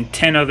bringing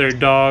 10 other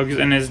dogs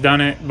and has done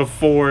it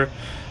before.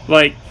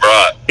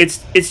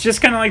 It's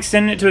just kind of like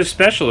sending it to a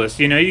specialist.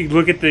 You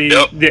look at the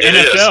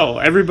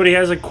NFL. Everybody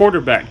has a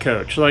quarterback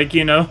coach.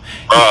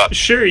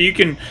 Sure,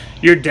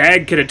 your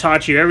dad could have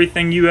taught you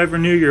everything you ever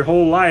knew your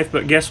whole life,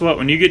 but guess what?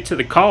 When you get to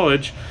the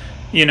college,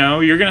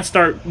 you're going to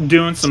start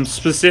doing some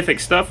specific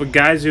stuff with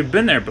guys who've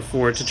been there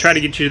before to try to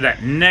get you to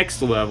that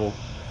next level.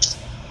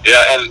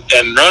 Yeah,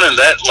 and running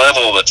that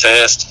level of a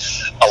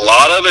test, a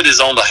lot of it is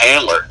on the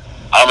handler.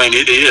 I mean,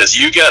 it is.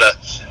 You gotta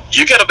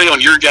be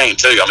on your game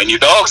too. I mean, your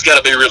dog's got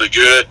to be really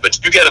good, but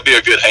you got to be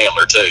a good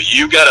handler too.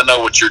 You got to know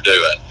what you're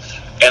doing.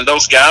 And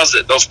those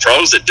those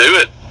pros that do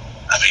it,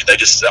 I mean,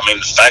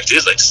 the fact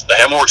is they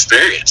have more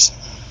experience.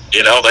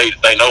 They know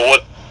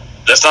what.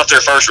 That's not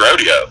their first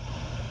rodeo.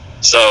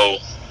 So,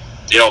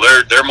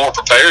 they're more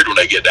prepared when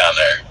they get down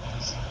there.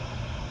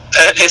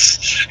 And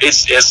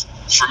it's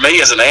for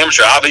me as an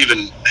amateur, I've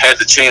even had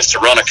the chance to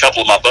run a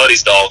couple of my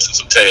buddies' dogs in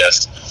some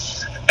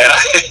tests. And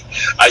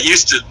I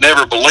used to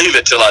never believe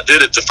it till I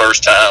did it the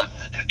first time.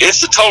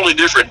 It's a totally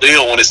different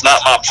deal when it's not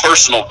my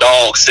personal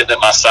dog sitting at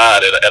my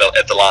side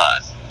at the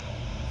line.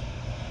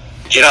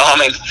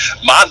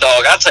 My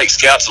dog, I take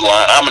Scout to the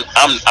line.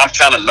 I'm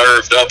kind of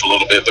nerved up a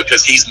little bit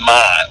because he's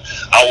mine.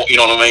 You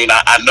know what I mean?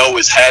 I know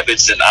his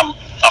habits, and I'm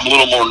a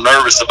little more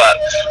nervous about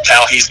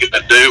how he's going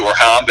to do or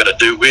how I'm going to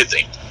do with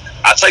him.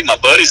 I take my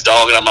buddy's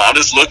dog, and I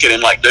just look at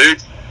him like,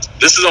 dude,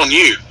 this is on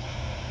you.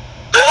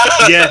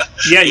 Yeah,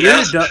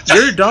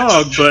 you're a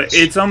dog, but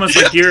it's almost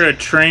like you're a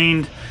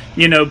trained,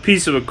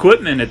 piece of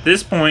equipment at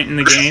this point in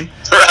the game.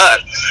 Right.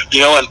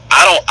 And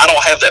I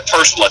don't have that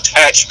personal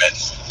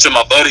attachment to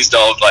my buddy's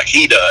dog like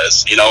he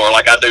does, or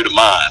like I do to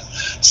mine.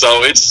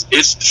 So it's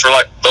for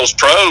like those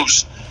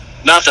pros,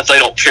 not that they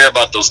don't care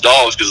about those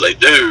dogs, because they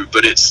do,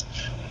 but it's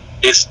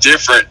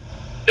different.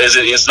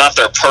 It's not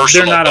their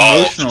personal dog. They're not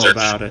emotional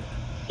about it.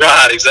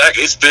 Right,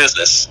 exactly. It's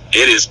business.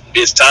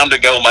 It's time to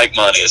go make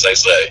money, as they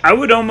say. I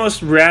would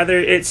almost rather,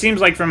 it seems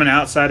like from an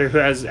outsider who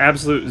has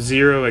absolute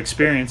zero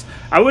experience,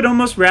 I would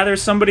almost rather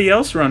somebody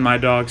else run my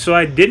dog so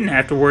I didn't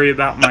have to worry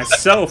about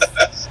myself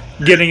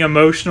getting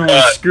emotional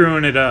and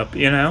screwing it up,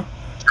 you know?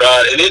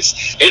 Right, and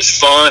it's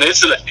fun.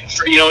 It's an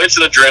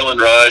adrenaline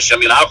rush. I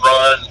mean, I've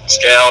run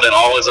Scout and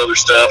all this other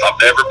stuff. I've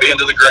never been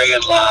to the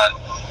Grand Line,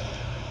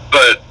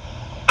 but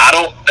I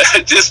don't.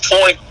 At this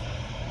point,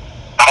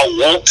 I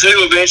want to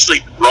eventually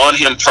run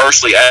him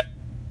personally,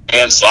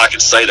 and so I can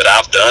say that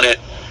I've done it.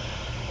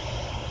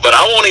 But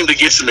I want him to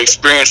get some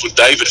experience with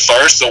David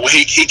first, so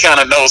he kind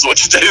of knows what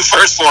to do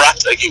first before I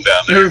take him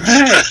down there.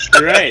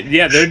 Right.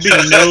 Yeah, there'd be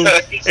no,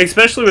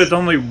 especially with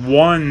only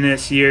one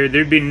this year,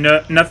 there'd be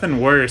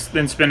nothing worse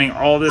than spending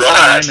all this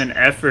time and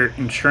effort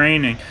and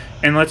training,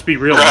 and let's be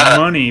real,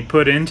 money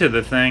put into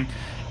the thing.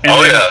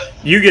 And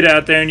you get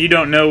out there and you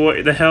don't know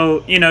what the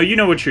hell, you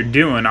know what you're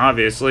doing,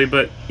 obviously,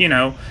 but,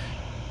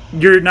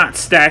 you're not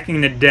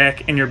stacking the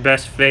deck in your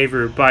best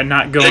favor by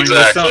not going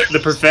with the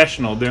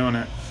professional doing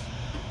it.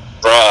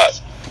 Right.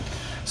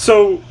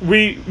 So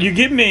you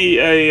give me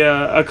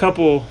a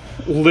couple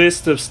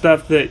list of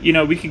stuff that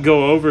we could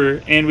go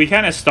over, and we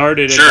kind of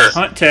started at the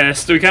hunt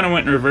test. We kind of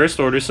went in reverse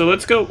order. So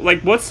let's go.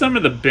 Like, what's some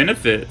of the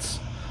benefits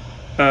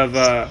of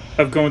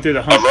going through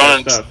the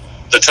hunt test stuff?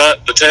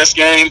 The test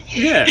game.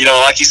 Yeah.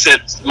 Like you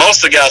said,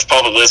 most of the guys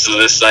probably listen to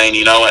this thing.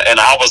 And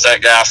I was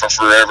that guy for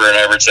forever and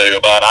ever too.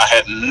 But I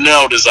had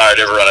no desire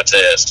to ever run a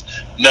test.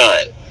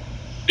 None.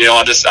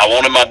 I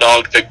wanted my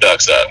dog to pick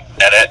ducks up,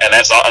 and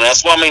that's all. And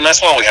that's why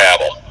we have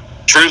them.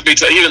 Truth be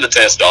told, even the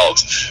test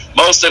dogs,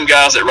 most of them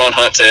guys that run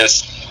hunt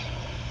tests,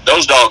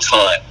 those dogs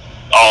hunt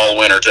all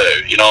winter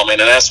too. And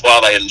that's why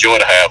they enjoy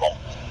to have them.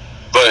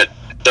 But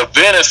the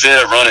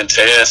benefit of running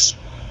tests,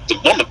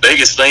 one of the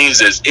biggest things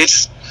is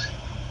it's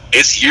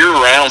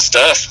year-round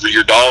stuff for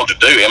your dog to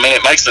do.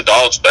 It makes the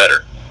dogs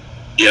better.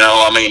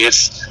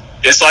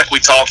 It's like we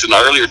talked in the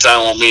earlier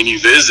time when me and you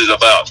visited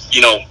about,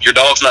 your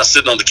dog's not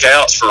sitting on the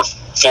couch for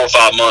 4 or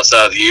 5 months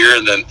out of the year,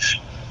 and then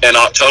in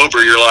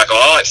October you're like,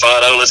 all right,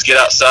 Fido, let's get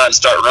outside and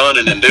start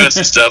running and doing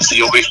some stuff so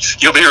you'll be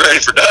ready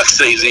for duck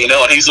season,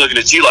 and he's looking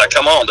at you like,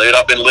 come on, dude,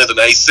 I've been living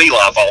AC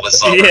life all this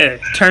summer. Yeah,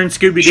 turn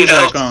Scooby-Doo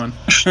back on.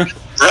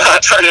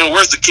 Right,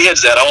 where's the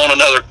kids at? I want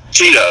another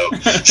Cheeto.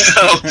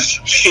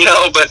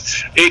 So, but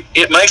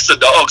it makes the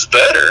dogs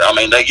better.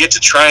 They get to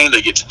train,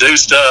 they get to do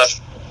stuff.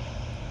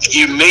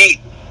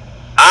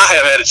 I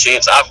have had a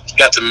chance, I've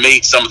got to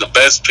meet some of the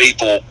best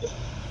people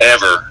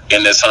ever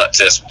in this hunt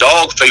test.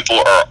 Dog people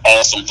are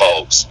awesome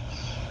folks,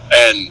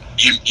 and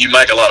you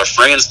make a lot of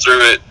friends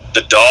through it.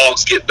 The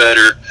dogs get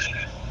better,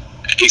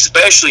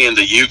 especially in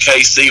the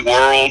UKC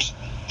world,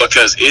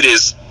 because it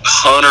is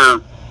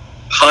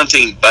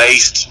hunting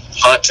based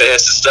hunt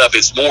test and stuff.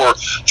 It's more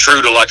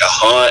true to like a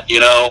hunt,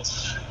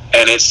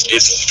 and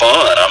it's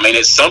fun.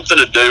 It's something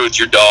to do with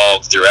your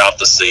dog throughout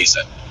the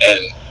season, and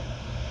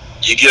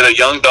you get a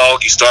young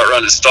dog, you start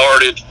running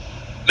started.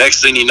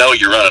 Next thing you know,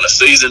 you're running a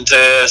season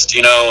test,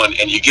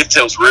 and you get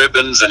those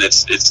ribbons, and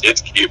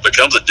it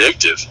becomes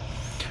addictive.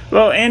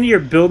 Well, and you're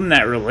building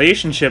that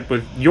relationship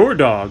with your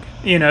dog,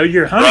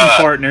 your hunting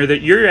partner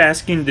that you're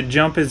asking to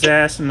jump his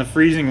ass in the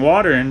freezing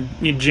water in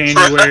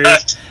January,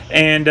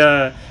 and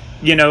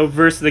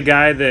versus the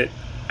guy that,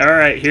 all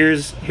right,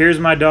 here's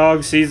my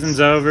dog,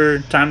 season's over,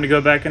 time to go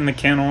back in the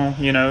kennel.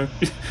 You're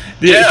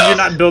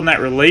not building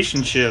that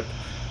relationship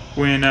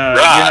when you're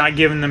not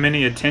giving them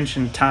any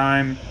attention,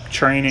 time,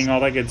 training, all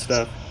that good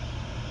stuff.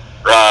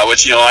 Right,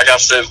 which, like I've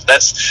said,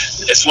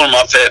 it's one of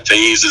my pet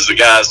peeves is the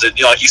guys that,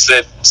 like you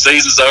said,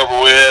 season's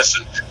over with,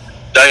 and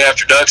day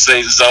after duck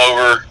season's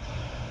over,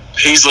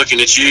 he's looking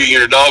at you,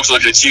 your dog's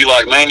looking at you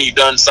like, man, you've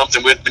done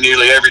something with me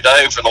nearly every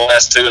day for the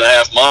last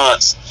 2.5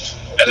 months,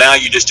 and now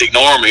you just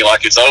ignore me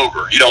like it's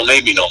over. You don't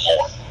need me no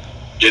more,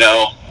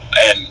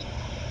 and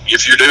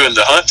if you're doing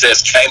the hunt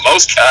test game,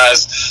 most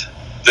guys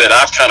that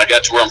I've kind of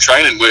got to where I'm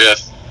training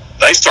with,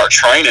 they start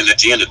training at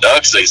the end of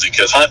duck season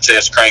because hunt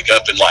tests crank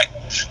up in like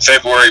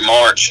February,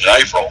 March, and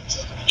April.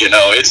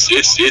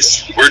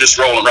 It's we're just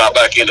rolling right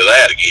back into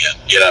that again.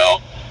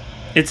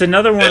 It's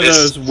another one of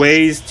those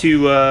ways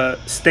to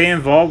stay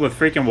involved with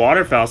freaking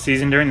waterfowl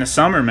season during the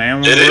summer,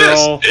 man. When we're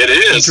all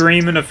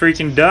dreaming of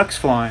freaking ducks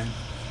flying.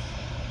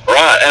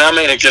 Right, and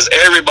because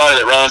everybody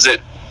that runs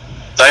it,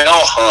 they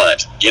all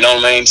hunt. You know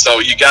what I mean? So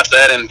you got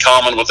that in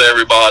common with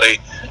everybody.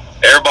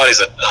 Everybody's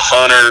a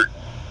hunter,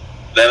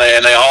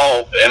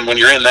 and when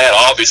you're in that,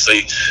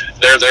 obviously,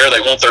 they're there.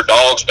 They want their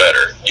dogs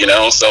better,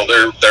 So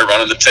they're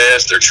running the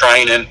test, they're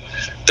training,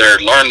 they're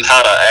learning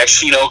how to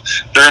actually,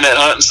 during that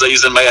hunting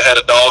season, may have had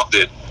a dog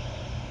that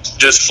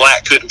just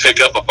flat couldn't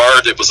pick up a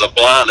bird that was a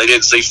blind they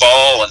didn't see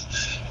fall, and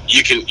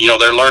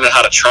they're learning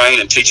how to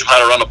train and teach them how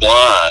to run a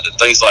blind and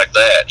things like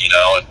that,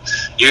 and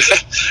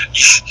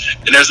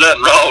and there's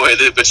nothing wrong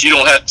with it, but you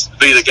don't have to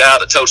be the guy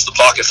that totes the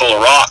pocket full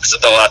of rocks to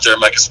throw out there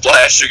and make a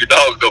splash so your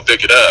dog will go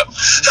pick it up.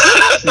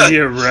 Yeah,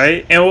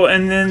 right.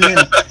 And then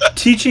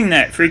teaching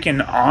that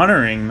freaking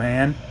honoring,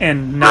 man,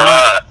 and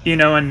not,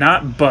 and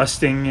not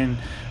busting and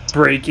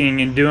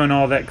breaking and doing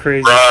all that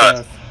crazy Right.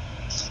 stuff.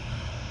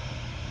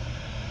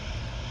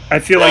 I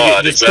feel like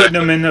Right, it's just exactly. putting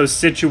them in those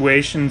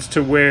situations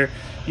to where,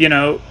 you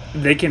know,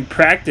 they can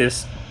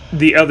practice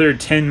the other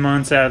 10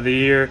 months out of the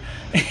year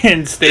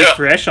and stay Yeah.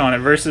 fresh on it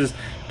versus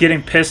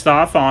getting pissed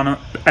off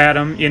at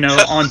them, you know,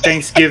 on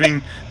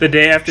Thanksgiving, the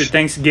day after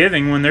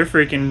Thanksgiving when they're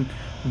freaking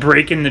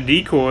breaking the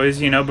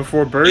decoys, you know,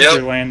 before birds Yep.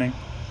 are landing.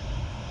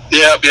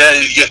 Yeah,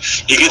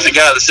 you get the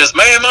guy that says,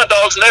 "Man, my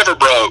dog's never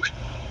broke."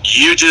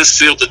 You just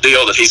sealed the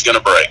deal that he's going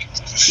to break.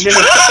 Yeah,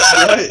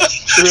 right.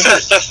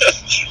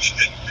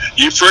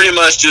 You pretty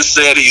much just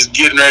said he's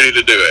getting ready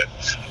to do it.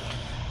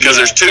 Because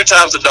there's two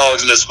types of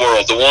dogs in this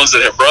world: the ones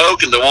that have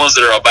broke and the ones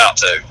that are about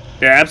to.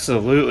 Yeah,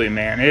 absolutely,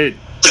 man. You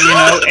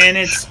know,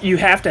 and you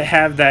have to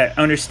have that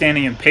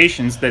understanding and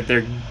patience that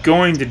they're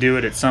going to do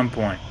it at some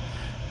point.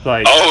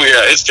 Like, oh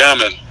yeah, it's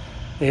coming.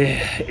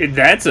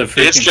 That's a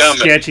freaking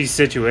sketchy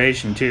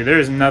situation too.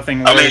 There's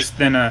nothing worse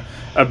than a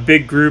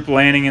big group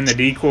landing in the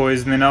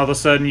decoys, and then all of a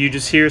sudden you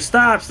just hear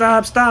stop,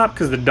 stop, stop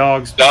because the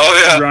dog's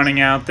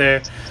running out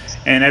there,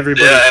 and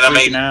everybody's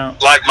freaking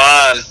out. Like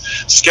mine,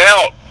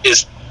 Scout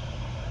is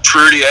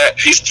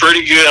he's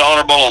pretty good,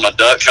 honorable on a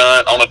duck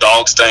hunt, on a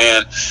dog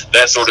stand,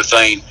 that sort of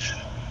thing.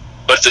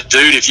 But the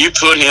dude, if you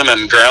put him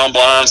in ground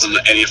blinds, and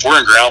if we're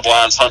in ground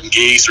blinds hunting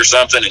geese or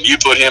something, and you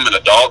put him in a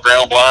dog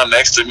ground blind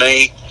next to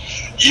me,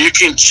 you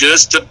can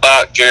just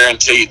about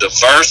guarantee the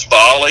first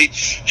volley,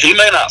 he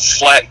may not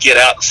flat get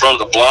out in front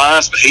of the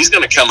blinds, but he's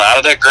going to come out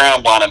of that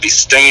ground blind and be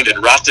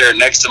standing right there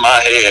next to my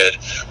head,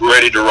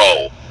 ready to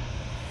roll.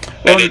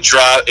 Well, and you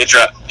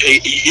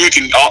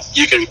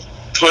can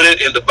put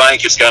it in the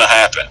bank, it's going to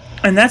happen.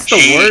 And that's the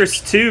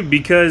worst too,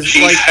 because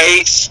he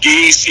hates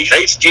geese. He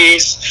hates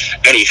geese,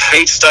 and he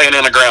hates staying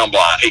in a ground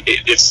blind.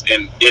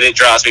 It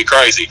drives me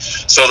crazy.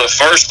 So the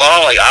first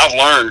volley, I've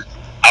learned,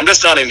 I'm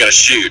just not even going to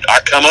shoot. I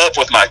come up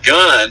with my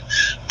gun,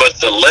 but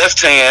the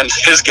left hand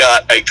has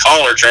got a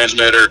collar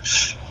transmitter,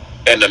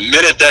 and the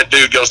minute that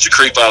dude goes to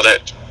creep out of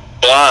that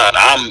blind,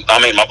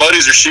 my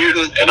buddies are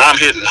shooting, and I'm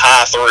hitting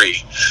high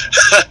 3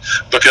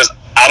 because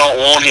I don't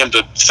want him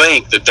to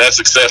think that that's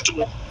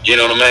acceptable. You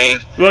know what I mean?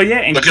 Well, yeah,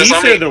 and geese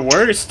are the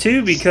worst,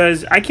 too,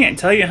 because I can't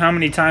tell you how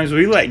many times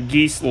we let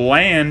geese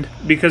land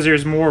because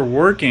there's more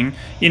working.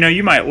 You know,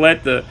 you might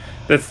let the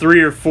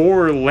 3 or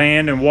 4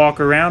 land and walk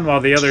around while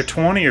the other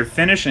 20 are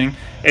finishing,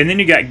 and then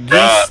you got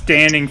geese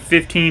standing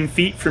 15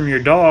 feet from your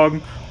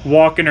dog,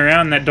 walking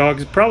around, and that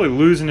dog's probably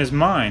losing his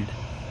mind.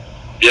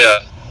 Yeah.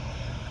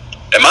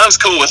 And mine's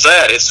cool with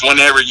that. It's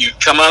whenever you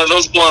come out of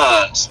those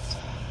blinds,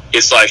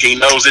 it's like he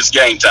knows it's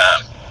game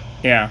time.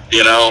 Yeah.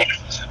 You know,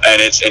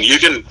 and you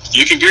can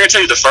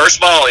guarantee the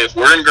first volley, if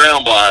we're in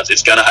ground blinds,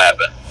 it's going to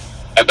happen.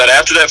 But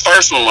after that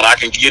first one, when I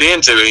can get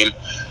into him,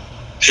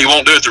 he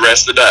won't do it the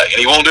rest of the day, and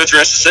he won't do it the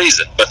rest of the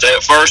season. But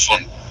that first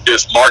one,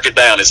 just mark it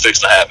down, it's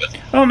fixing to happen.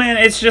 Oh man,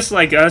 it's just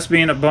like us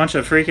being a bunch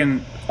of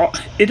freaking.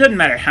 It doesn't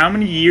matter how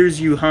many years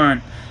you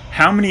hunt,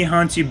 how many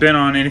hunts you've been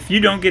on, and if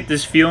you don't get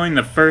this feeling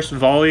the first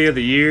volley of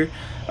the year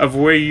of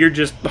where you're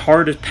just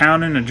heart is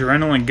pounding,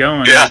 adrenaline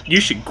going,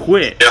 you should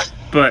quit. Yeah.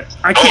 But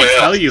I can't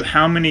tell you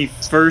how many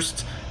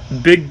first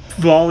big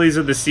volleys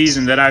of the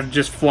season that I've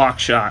just flock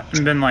shot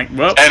and been like,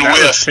 well, and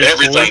miss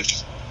everything.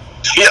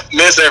 Yep,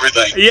 miss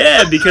everything.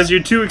 Yeah, because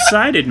you're too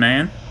excited,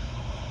 man.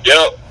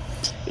 Yep.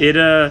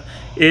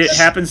 It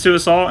happens to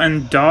us all,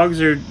 and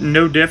dogs are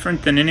no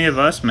different than any of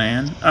us,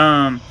 man.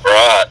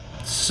 Right.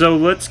 So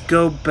let's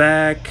go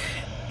back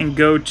and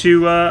go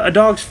to a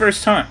dog's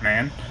first hunt,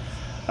 man.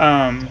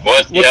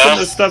 What's some of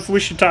the stuff we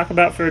should talk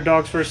about for a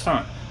dog's first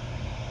hunt?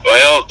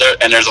 Well,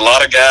 there's a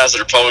lot of guys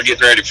that are probably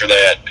getting ready for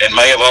that and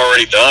may have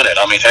already done it.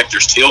 I mean, heck,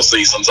 there's teal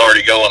seasons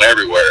already going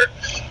everywhere,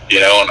 you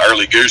know, and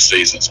early goose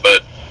seasons.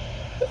 But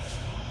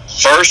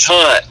first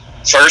hunt,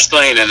 first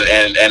thing,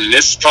 and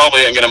this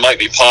probably ain't going to make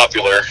me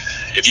popular.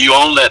 If you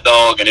own that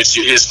dog and it's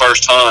his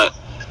first hunt,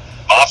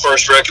 my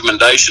first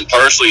recommendation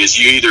personally is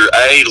you either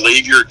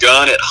leave your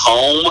gun at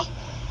home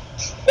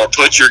or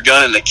put your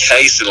gun in the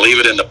case and leave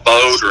it in the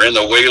boat or in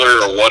the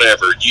wheeler or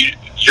whatever.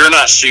 You're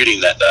not shooting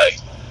that day.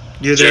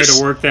 You're there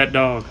to work that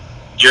dog.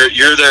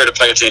 You're there to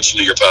pay attention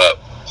to your pup.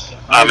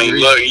 I mean,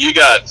 look, you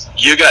got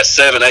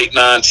 7, 8,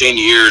 9, 10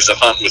 years of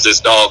hunting with this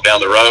dog down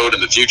the road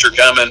and the future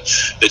coming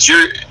that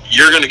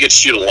you're going to get to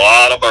shoot a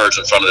lot of birds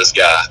in front of this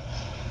guy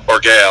or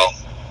gal.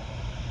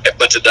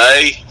 But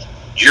today,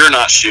 you're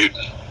not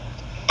shooting.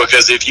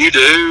 Because if you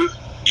do,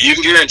 you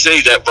can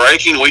guarantee that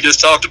breaking we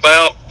just talked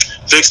about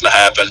fixing to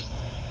happen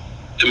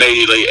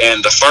immediately.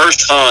 And the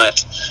first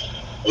hunt,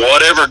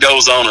 whatever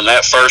goes on in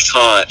that first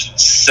hunt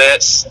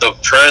sets the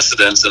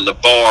precedence and the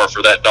bar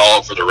for that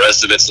dog for the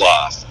rest of its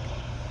life.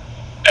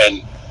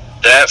 And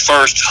that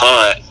first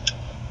hunt,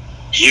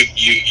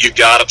 you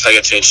got to pay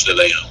attention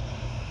to them,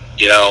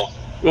 you know.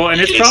 Well,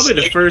 and it's probably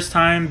the first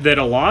time that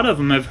a lot of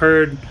them have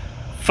heard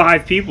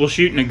 5 people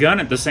shooting a gun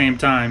at the same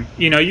time.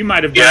 You know, you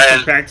might have done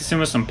some practicing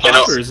with some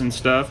poppers and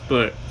stuff,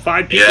 but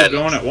 5 people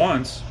going at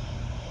once.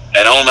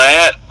 And on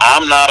that,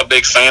 I'm not a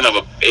big fan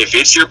of if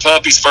it's your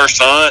puppy's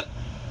first hunt,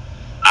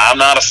 I'm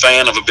not a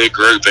fan of a big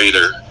group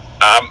either.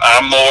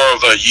 I'm more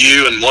of a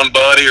you and one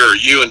buddy or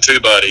you and two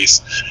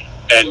buddies,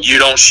 and you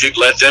don't shoot.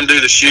 Let them do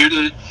the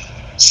shooting.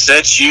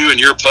 Set you and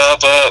your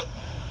pup up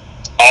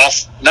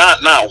off,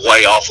 not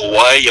way off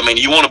away. I mean,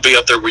 you want to be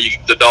up there where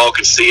the dog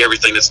can see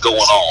everything that's going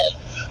on,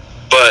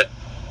 but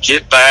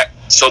get back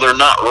so they're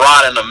not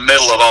right in the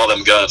middle of all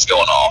them guns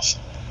going off,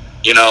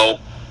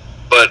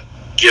 but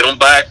get them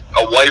back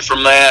away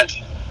from that.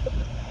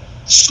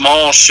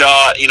 Small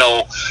shot,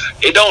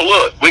 it don't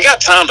look. We got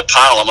time to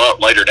pile them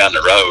up later down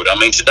the road. I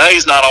mean,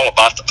 today's not all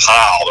about the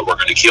pile that we're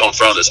going to kill in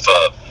front of this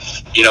pup.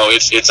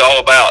 It's all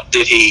about,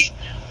 did he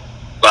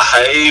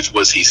behave?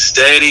 Was he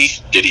steady?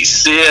 Did he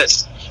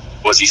sit?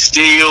 Was he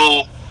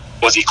still?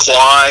 Was he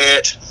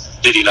quiet?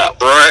 Did he not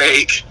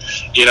break?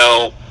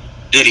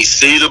 Did he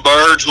see the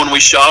birds when we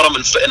shot them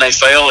and they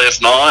fell?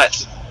 If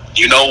not,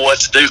 you know what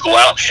to do. Go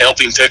out and help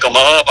him pick them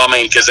up. I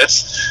mean, because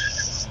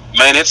it's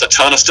a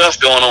ton of stuff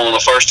going on the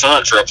first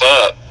hunt for a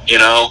pup,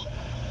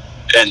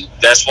 and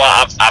that's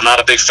why I'm not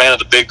a big fan of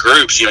the big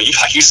groups.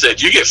 Like you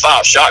said, you get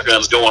 5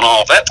 shotguns going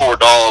off. That poor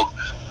dog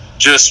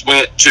just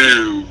went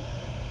to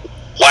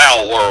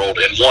Wow World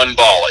in one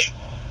volley.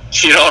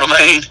 You know what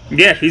I mean?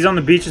 Yeah, he's on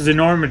the beaches of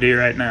Normandy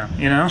right now,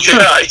 Yeah,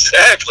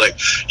 exactly.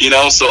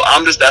 So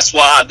that's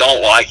why I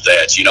don't like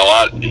that.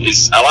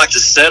 I like to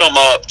set them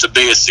up to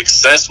be as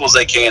successful as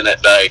they can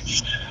that day.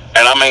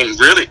 And I mean,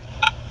 really,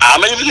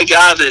 I'm even the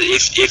guy that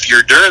if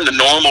you're during the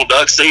normal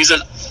duck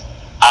season,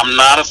 I'm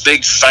not a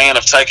big fan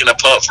of taking a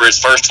pup for his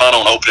first hunt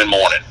on opening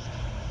morning.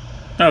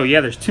 Oh yeah,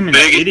 there's too many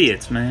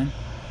idiots, man.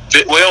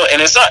 Well,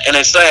 and it's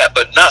that,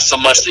 but not so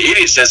much the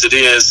idiots as it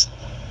is.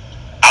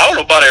 I don't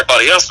know about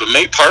everybody else, but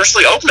me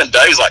personally, opening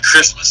day is like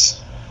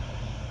Christmas.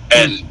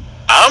 And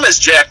I'm as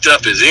jacked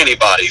up as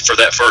anybody for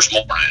that first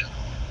morning.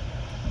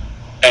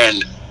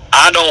 And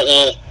I don't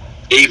want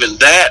even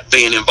that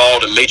being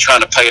involved in me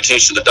trying to pay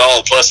attention to the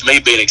dog, plus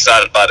me being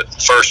excited about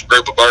the first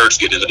group of birds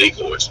getting in the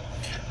decoys.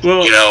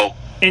 Well,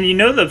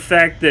 and the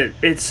fact that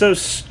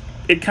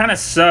it kind of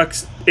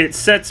sucks. It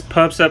sets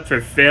pups up for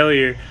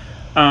failure.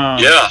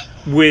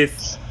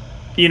 With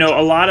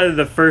a lot of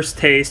the first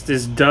taste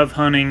is dove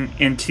hunting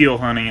and teal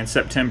hunting in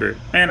September.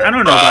 And I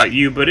don't know about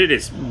you, but it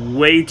is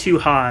way too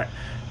hot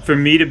for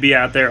me to be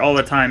out there all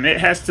the time. It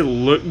has to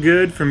look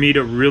good for me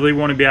to really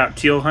want to be out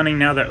teal hunting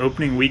now that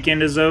opening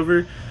weekend is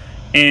over.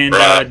 And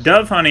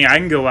dove hunting I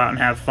can go out and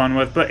have fun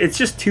with, but it's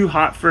just too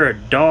hot for a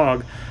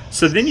dog.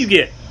 So then you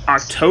get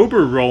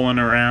October rolling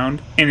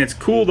around, and it's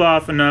cooled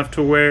off enough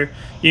to where,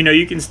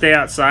 you can stay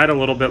outside a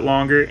little bit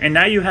longer. And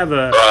now you have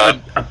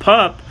a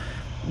pup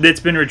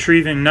that's been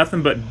retrieving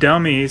nothing but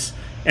dummies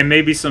and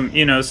maybe some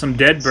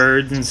dead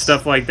birds and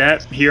stuff like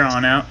that here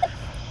on out.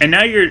 And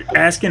now you're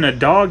asking a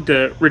dog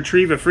to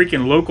retrieve a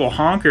freaking local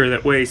honker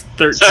that weighs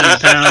 13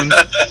 pounds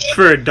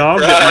for a dog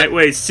that might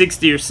weigh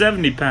 60 or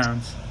 70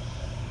 pounds.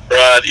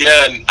 Right,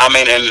 yeah, and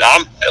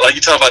I'm like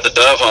you talk about the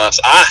dove hunts.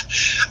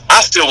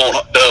 I still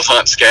want dove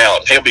hunt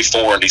Scout. He'll be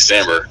 4 in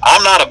December.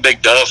 I'm not a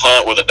big dove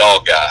hunt with a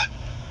dog guy.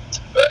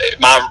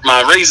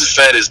 My reason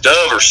for that is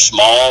dove are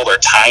small, they're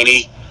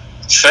tiny.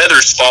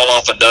 Feathers fall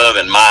off a dove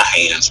in my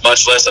hands,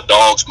 much less a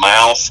dog's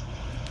mouth.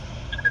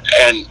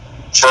 And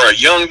for a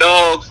young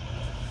dog,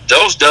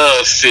 those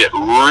doves fit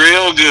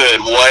real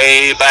good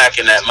way back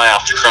in that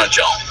mouth to crunch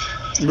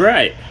on.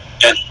 Right.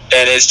 And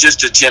it's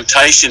just a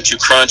temptation to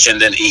crunch and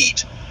then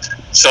eat.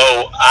 So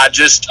I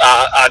just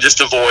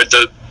avoid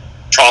the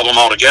problem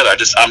altogether.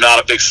 I'm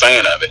not a big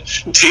fan of it.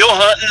 Teal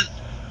hunting,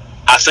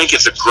 I think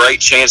it's a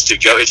great chance to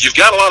go. If you've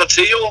got a lot of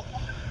teal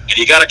and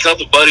you got a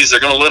couple of buddies that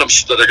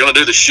are going to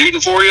do the shooting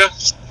for you,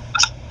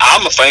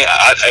 I'm a fan.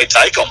 I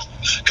take them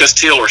because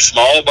teal are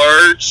small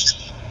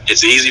birds.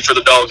 It's easy for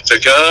the dog to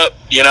pick up.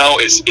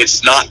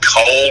 It's not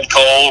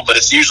cold, but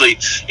it's usually,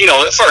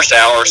 the first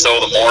hour or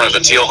so of the morning of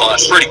a teal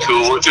hunt, it's pretty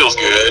cool. It feels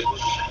good.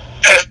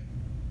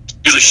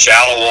 Usually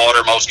shallow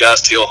water, most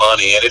guys teal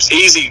hunt in. It's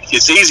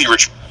easy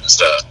retrieving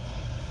stuff,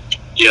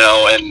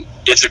 and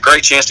it's a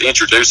great chance to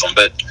introduce them.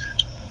 But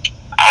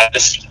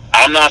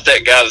I'm not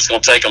that guy that's going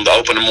to take them to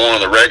open one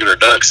of the regular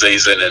duck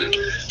season and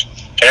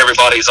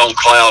everybody's on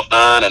cloud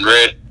 9 and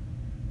ready.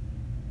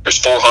 There's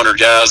 400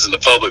 guys in the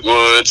public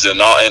woods and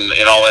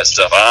all that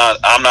stuff.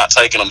 I'm not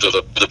taking them to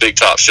the big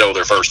top show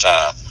their first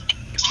time.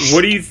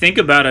 What do you think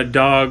about a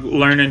dog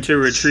learning to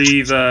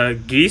retrieve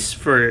geese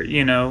for,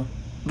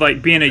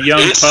 like being a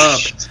young pup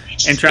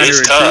and trying to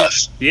retrieve?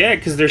 Tough. Yeah,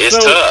 because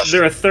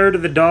they're a third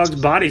of the dog's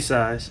body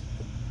size.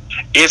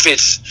 If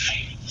it's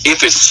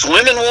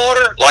swimming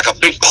water, like a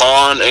big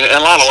pond, and a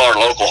lot of our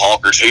local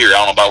honkers here, I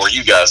don't know about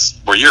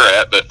where you're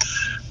at, but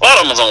a lot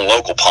of them is on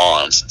local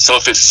ponds. So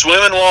if it's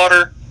swimming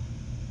water,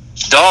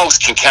 dogs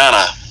can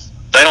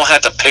they don't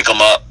have to pick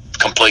them up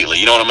completely.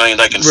 You know what I mean?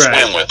 They can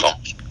swim with them.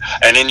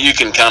 And then you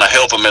can kind of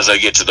help them as they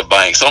get to the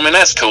bank. So,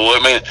 that's cool.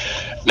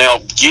 Now,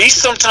 geese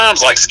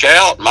sometimes, like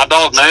Scout, my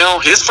dog now,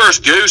 his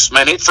first goose,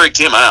 man, it freaked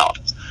him out.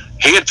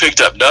 He had picked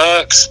up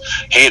ducks.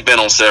 He had been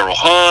on several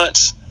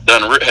hunts.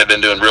 had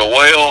been doing real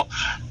well.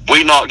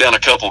 We knocked down a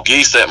couple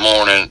geese that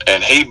morning,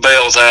 and he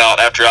bails out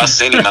after I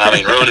seen him. I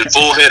mean, running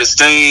full head of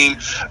steam,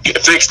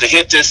 fixed to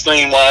hit this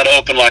thing wide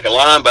open like a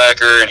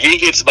linebacker, and he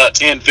gets about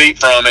 10 feet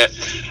from it,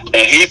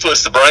 and he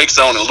puts the brakes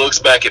on and looks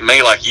back at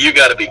me like, "You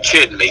got to be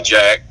kidding me,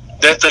 Jack.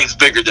 That thing's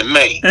bigger than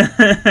me."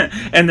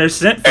 And they're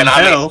sent from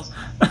hell.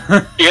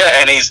 Yeah,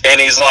 and he's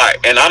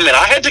like, and I mean,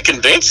 I had to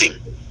convince him,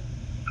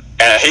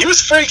 and he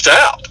was freaked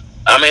out.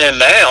 I mean, and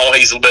now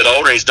he's a little bit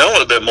older, he's done a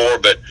little bit more,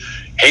 but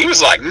he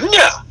was like,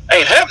 "No,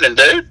 ain't happening,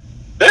 dude.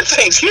 That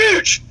thing's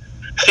huge,"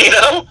 you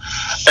know.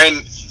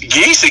 And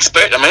geese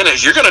expect. I mean,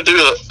 if you're going to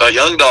do a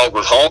young dog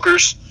with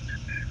honkers,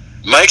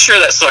 make sure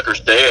that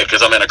sucker's dead,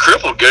 because I mean, a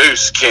crippled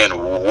goose can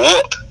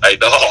whoop a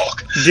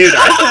dog. Dude,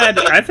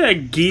 I've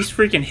had geese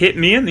freaking hit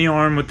me in the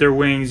arm with their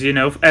wings, you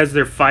know, as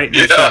they're fighting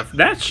and stuff.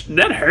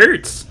 That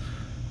hurts.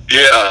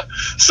 Yeah.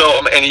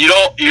 So, and you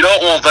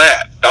don't want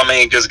that. I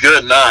mean, because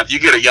good night, if you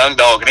get a young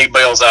dog and he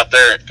bails out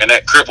there and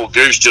that crippled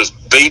goose just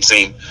beats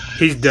him,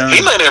 he's done. He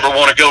may never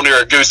want to go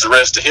near a goose the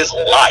rest of his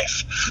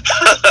life.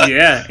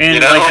 Yeah, and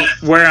you know? Like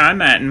where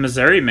I'm at in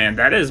Missouri, man,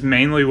 that is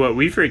mainly what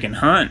we freaking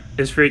hunt,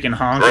 is freaking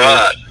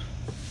honkers.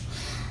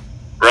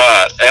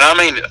 Right. And I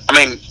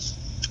mean,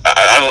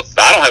 I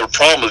don't have a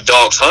problem with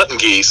dogs hunting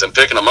geese and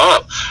picking them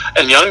up,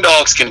 and young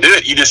dogs can do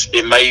it.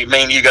 It may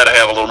mean you got to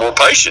have a little more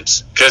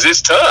patience, because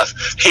it's tough.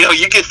 You know,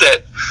 you get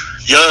that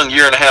young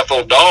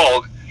 1.5-year-old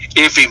dog.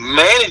 If he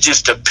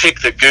manages to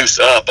pick the goose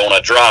up on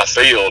a dry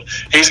field,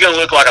 he's going to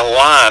look like a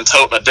lion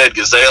toting a dead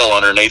gazelle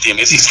underneath him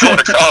as he's going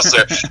across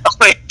there. I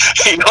mean,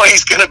 you know,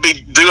 he's going to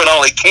be doing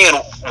all he can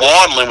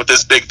waddling with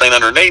this big thing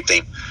underneath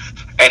him.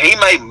 And he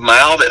may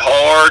mouth it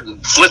hard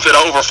and flip it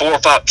over 4 or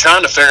 5,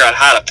 trying to figure out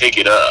how to pick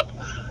it up.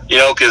 You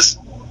know, because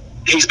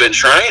he's been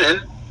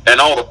training,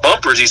 and all the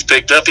bumpers he's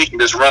picked up, he can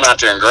just run out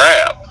there and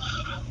grab.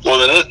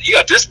 Well, then you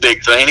got this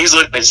big thing. He's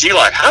looking at you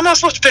like, "How am I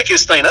supposed to pick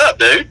this thing up,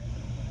 dude?"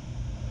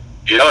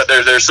 You know,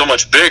 they're so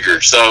much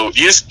bigger. So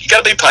you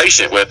got to be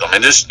patient with them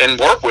and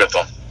work with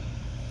them.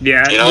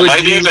 Yeah. You know,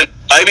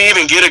 maybe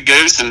even get a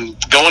goose and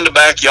go in the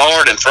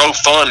backyard and throw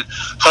fun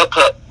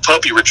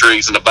puppy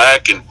retrieves in the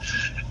back and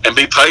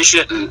be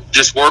patient and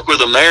just work with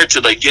them there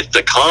till they get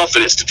the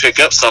confidence to pick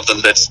up something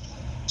that's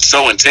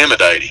so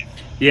intimidating.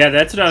 Yeah,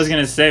 that's what I was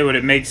going to say. Would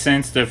it make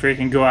sense to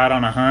freaking go out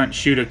on a hunt,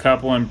 shoot a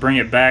couple, and bring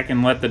it back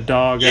and let the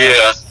dog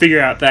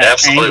figure out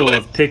that angle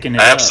of picking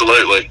it up?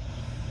 Absolutely.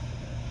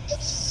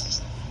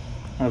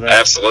 Well,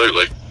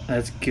 Absolutely.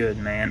 That's good,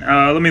 man.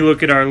 Let me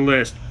look at our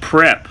list.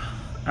 Prep.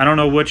 I don't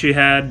know what you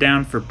had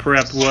down for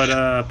prep.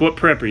 What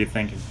prep are you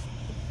thinking?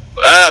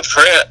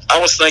 Prep. I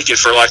was thinking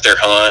for like their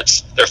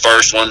hunts, their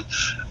first one,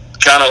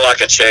 kind of like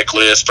a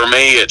checklist. For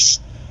me, it's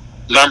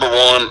number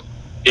one,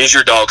 is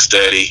your dog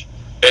steady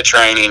at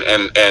training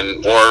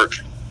and work?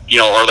 You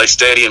know, are they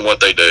steady in what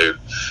they do?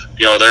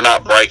 You know, they're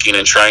not breaking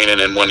and training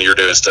and when you're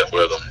doing stuff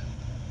with them.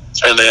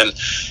 And then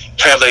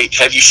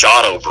have you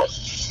shot over them?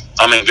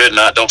 I mean, good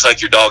night. Don't take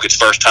your dog its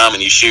first time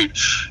and you shoot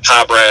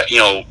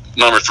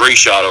number 3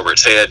 shot over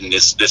its head and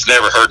it's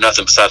never heard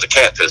nothing besides a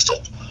cat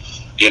pistol.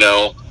 You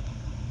know,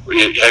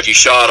 have you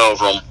shot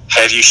over them?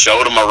 Have you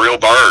showed them a real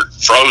bird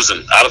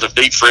frozen out of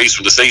the deep freeze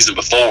from the season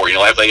before? You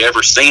know, have they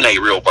ever seen a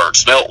real bird,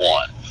 smelt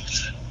one?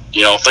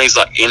 You know, things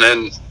like, and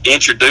then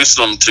introduce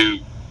them to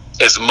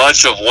as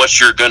much of what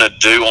you're going to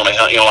do on a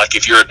hunt. You know, like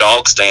if you're a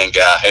dog stand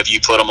guy, have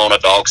you put them on a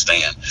dog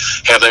stand?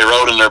 Have they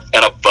rode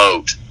in a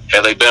boat?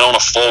 Have they been on a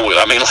 4-wheel?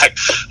 I mean,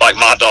 like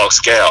my dog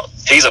Scout,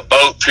 he's a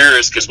boat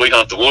purist because we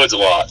hunt the woods a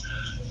lot.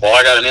 Well,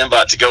 I got an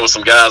invite to go with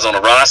some guys on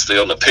a rice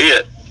field in the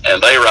pit,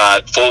 and they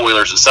ride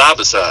 4-wheelers and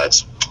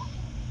side-by-sides.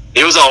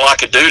 It was all I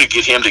could do to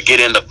get him to get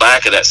in the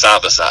back of that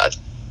side-by-side.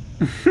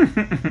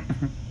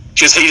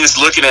 Because he just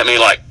looking at me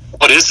like,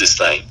 "What is this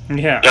thing?"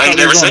 Yeah. He's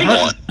never seen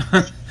one.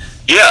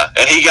 Yeah,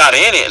 and he got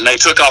in it, and they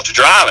took off to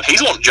drive, and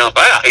he's wanting to jump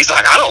out. He's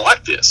like, "I don't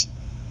like this."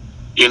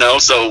 You know,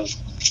 so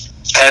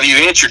have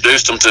you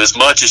introduced them to as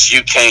much as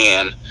you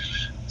can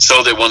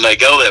so that when they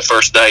go that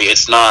first day,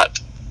 it's not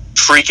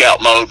freak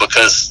out mode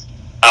because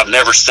I've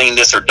never seen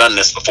this or done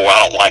this before.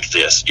 I don't like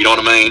this. You know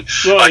what I mean?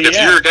 Well, like if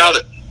you're a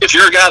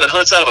guy that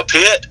hunts out of a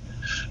pit,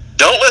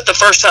 don't let the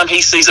first time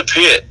he sees a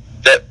pit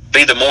that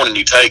be the morning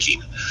you take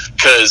him,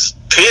 because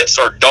pits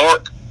are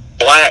dark,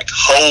 black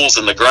holes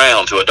in the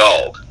ground to a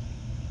dog,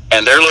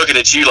 and they're looking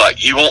at you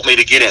like, "You want me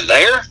to get in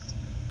there?"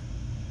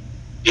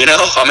 You know,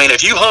 I mean,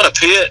 if you hunt a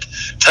pit,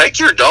 take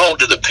your dog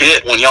to the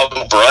pit when y'all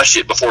go brush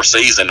it before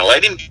season, and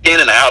let him get in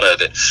and out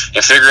of it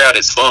and figure out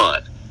it's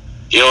fun.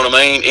 You know what I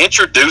mean?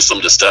 Introduce them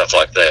to stuff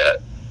like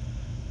that.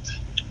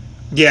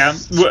 Yeah,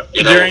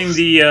 during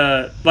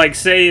the, like,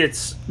 say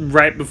it's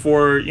right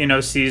before,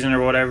 season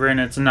or whatever, and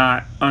it's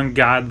not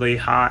ungodly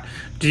hot.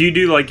 Do you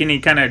do, like, any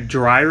kind of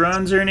dry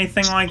runs or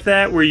anything like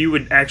that, where you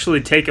would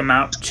actually take them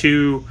out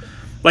to,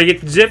 like,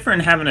 it's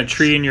different having a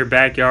tree in your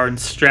backyard and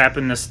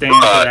strapping the stand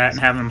for that and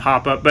having them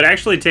hop up, but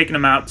actually taking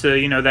them out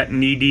to, that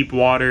knee-deep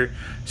water,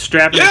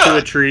 strapping it to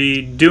a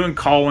tree, doing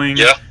calling,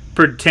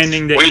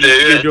 pretending that We do.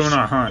 you're doing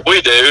a hunt.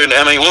 We do, and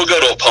I mean, we'll go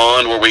to a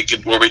pond where we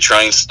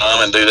train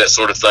some and do that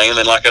sort of thing. And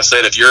then, like I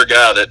said, if you're a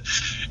guy that,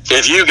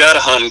 if you got a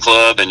hunting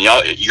club and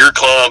your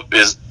club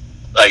is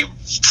a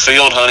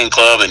field hunting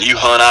club and you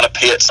hunt out of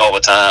pits all the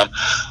time,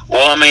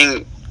 well, I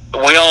mean,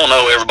 we all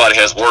know everybody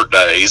has work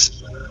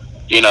days,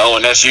 you know,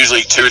 and that's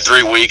usually 2 or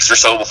 3 weeks or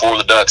so before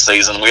the duck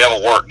season. We have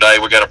a work day.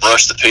 We got to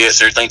brush the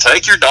pits, everything.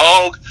 Take your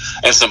dog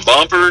and some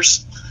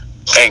bumpers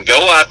and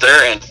go out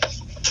there and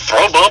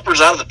throw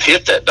bumpers out of the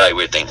pit that day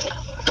with him.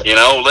 You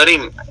know, let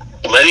him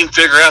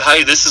figure out,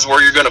 hey, this is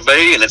where you're going to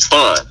be, and it's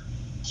fun.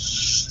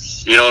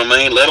 You know what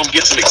I mean? Let him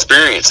get some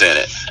experience in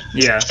it.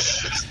 Yeah.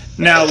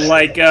 Now,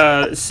 like,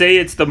 say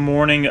it's the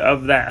morning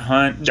of that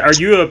hunt. Are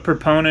you a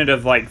proponent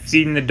of, like,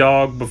 feeding the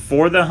dog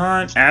before the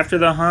hunt, after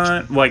the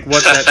hunt? Like,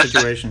 what's that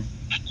situation?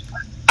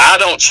 I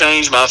don't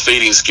change my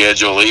feeding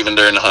schedule even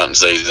during the hunting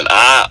season.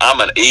 I'm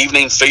an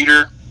evening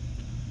feeder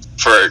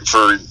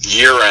for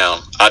year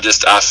round.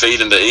 I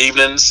feed in the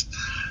evenings.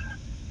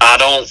 I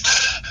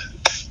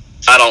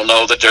don't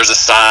know that there's a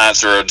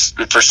science or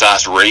a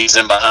precise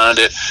reason behind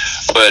it,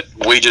 but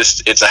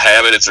it's a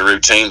habit, it's a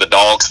routine. The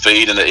dogs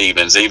feed in the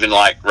evenings. Even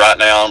like right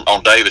now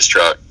on Davis'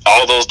 truck,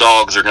 all those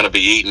dogs are going to be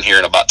eating here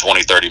in about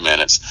 20-30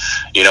 minutes.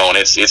 You know, and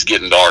it's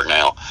getting dark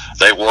now.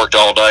 They've worked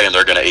all day and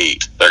they're going to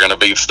eat. They're going to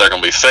be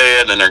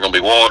fed, and then they're going to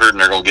be watered, and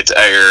they're going to get to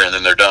air, and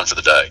then they're done for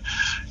the day.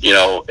 You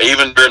know,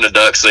 even during the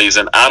duck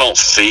season, I don't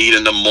feed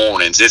in the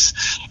mornings.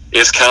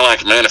 It's kind of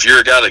like, man, if you're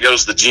a guy that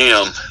goes to the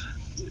gym,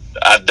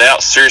 I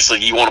doubt seriously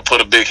you want to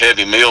put a big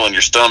heavy meal in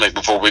your stomach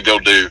before we go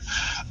do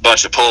a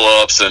bunch of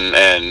pull-ups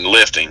and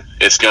lifting.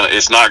 It's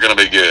not gonna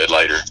be good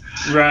later.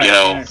 Right. You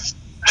know.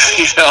 Right.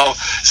 You know.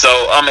 So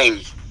I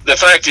mean, the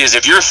fact is,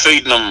 if you're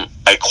feeding them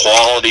a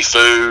quality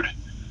food,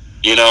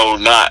 you know,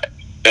 and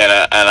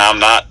I'm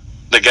not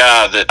the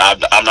guy that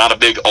I'm not a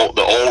big the Old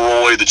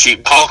Roy, the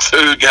cheap dog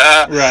food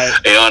guy. Right.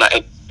 You know,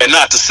 and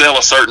not to sell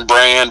a certain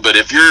brand, but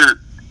if you're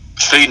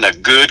feeding a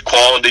good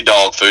quality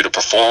dog food, a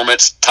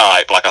performance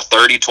type, like a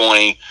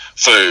 30-20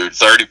 food,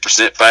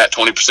 30% fat,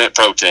 20%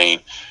 protein,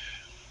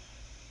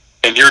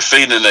 and you're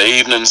feeding in the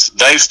evenings,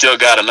 they've still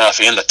got enough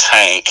in the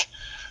tank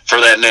for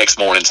that next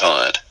morning's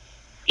hunt.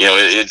 You know,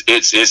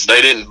 it's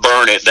they didn't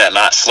burn it that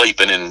night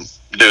sleeping and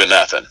doing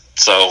nothing.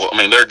 So, I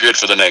mean, they're good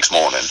for the next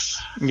morning.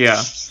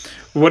 Yeah.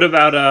 What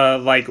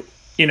about, like,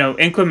 you know,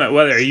 inclement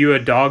weather? Are you a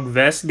dog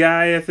vest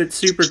guy if it's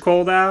super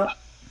cold out?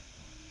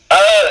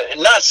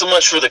 Not so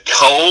much for the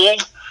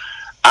cold.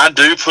 I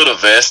do put a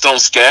vest on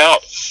Scout.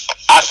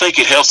 I think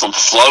it helps them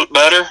float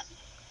better.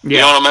 Yeah. You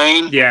know what I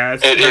mean? Yeah.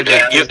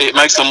 It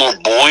makes them more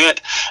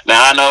buoyant.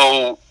 Now, I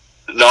know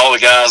all the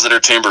guys that are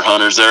timber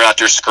hunters, they're out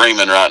there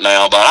screaming right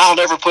now, but I'll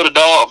never put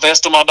a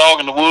vest on my dog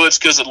in the woods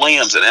because of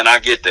limbs, and I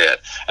get that.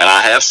 And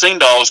I have seen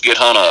dogs get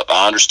hung up.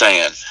 I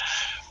understand.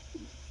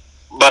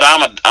 But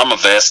I'm a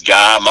vest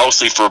guy,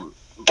 mostly for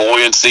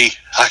buoyancy,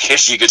 I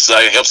guess you could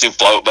say. It helps him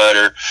float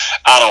better.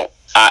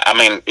 I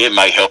mean, it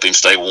may help him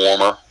stay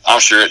warmer. I'm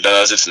sure it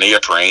does. It's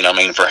neoprene. I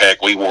mean, for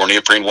heck, we wore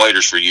neoprene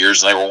waders for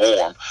years, and they were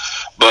warm.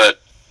 But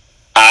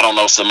I don't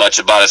know so much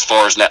about as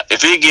far as now.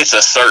 If it gets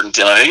a certain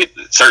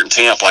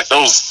temp, like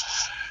those,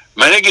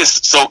 man, it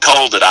gets so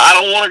cold that I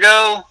don't want to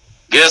go.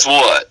 Guess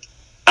what?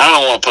 I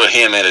don't want to put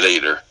him in it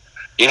either.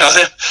 You know,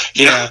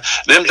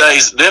 them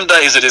days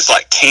that it's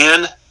like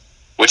 10,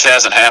 which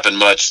hasn't happened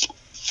much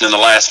in the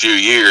last few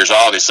years,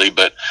 obviously,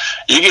 but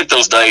you get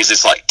those days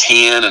it's like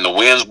 10 and the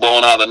wind's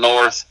blowing out of the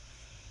north.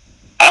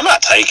 I'm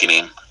not taking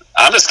him.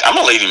 I'm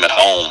gonna leave him at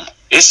home.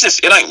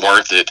 It ain't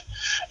worth it.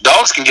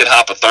 Dogs can get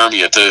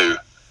hypothermia too.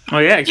 Oh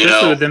yeah,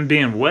 especially with them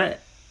being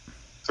wet.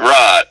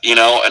 Right. You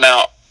know, and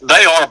now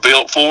they are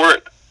built for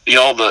it. You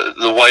know,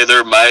 the way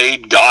they're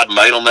made, God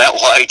made them that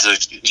way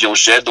to, you know,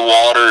 shed the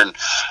water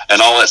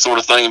and all that sort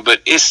of thing.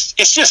 But it's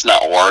just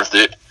not worth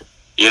it.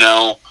 You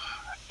know.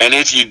 And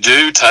if you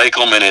do take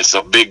them and it's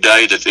a big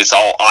day that it's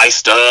all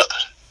iced up,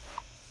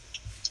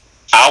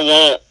 I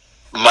won't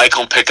make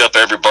them pick up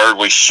every bird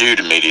we shoot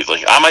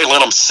immediately. I may let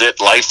them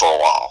lay for a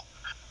while,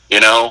 you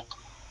know?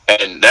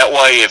 And that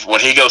way, when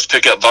he goes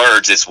pick up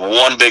birds, it's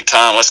one big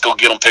time. Let's go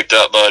get them picked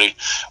up, buddy.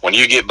 When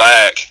you get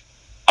back,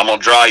 I'm going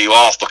to dry you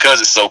off because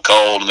it's so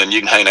cold, and then you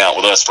can hang out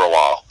with us for a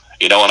while,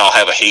 you know, and I'll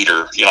have a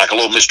heater, you know, like a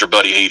little Mr.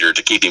 Buddy heater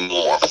to keep him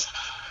warm.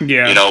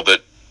 Yeah. You know,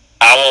 but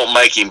I won't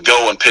make him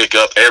go and pick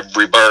up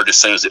every bird as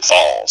soon as it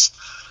falls.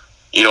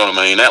 You know what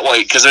I mean? That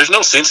way, because there's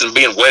no sense in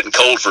being wet and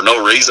cold for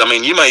no reason. I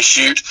mean, you may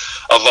shoot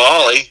a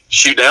volley,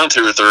 shoot down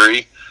 2 or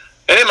 3,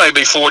 and it may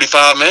be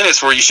 45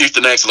 minutes where you shoot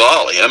the next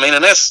volley. I mean,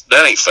 and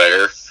that ain't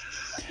fair.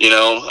 You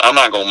know, I'm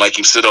not going to make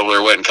him sit over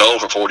there wet and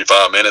cold for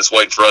 45 minutes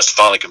waiting for us to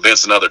finally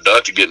convince another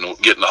duck to get in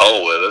the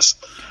hole with us.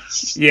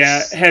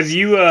 Yeah, have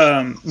you,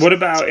 what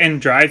about in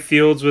dry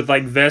fields with,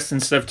 like, vests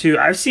and stuff, too?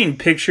 I've seen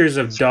pictures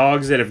of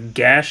dogs that have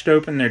gashed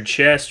open their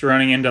chest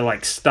running into,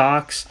 like,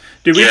 stocks.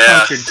 Dude, we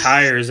punctured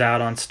tires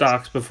out on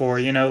stocks before,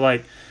 you know,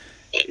 like...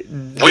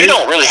 We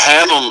don't really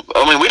have them.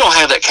 I mean, we don't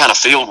have that kind of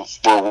field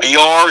where we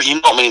are. You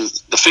know, I mean,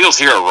 the fields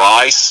here are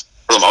rice,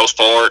 for the most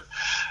part.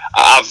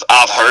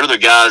 I've heard of the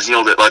guys, you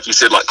know, that, like you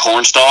said, like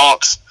corn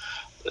stalks.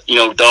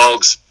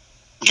 dogs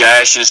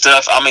gash and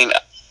stuff. I mean,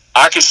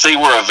 I could see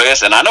where a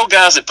vest, and I know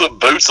guys that put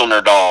boots on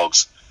their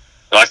dogs,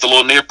 like the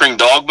little neoprene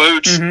dog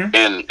boots,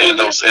 in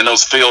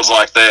those fields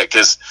like that.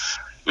 Because,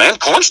 man,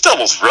 corn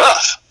stubble's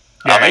rough.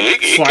 Yeah, I mean,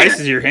 it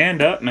slices your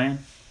hand up, man.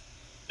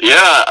 Yeah,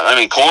 I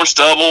mean, corn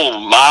stubble,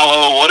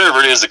 milo, whatever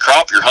it is, the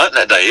crop you're hunting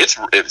that day,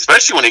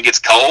 especially when it gets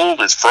cold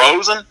and it's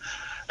frozen,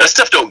 that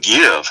stuff don't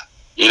give.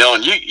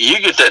 And you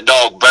get that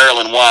dog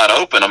barreling wide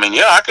open. I mean,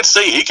 yeah, I could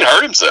see he could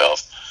hurt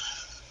himself.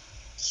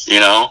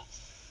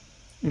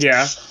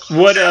 Yeah.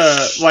 What,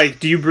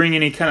 do you bring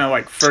any kind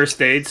of,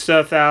 first aid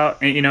stuff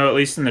out, at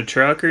least in the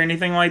truck or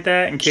anything like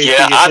that, in case you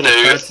get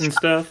little cuts and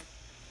stuff?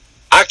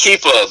 I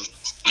keep a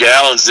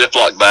gallon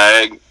Ziploc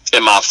bag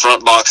in my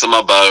front box of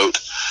my boat,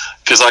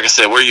 because, like I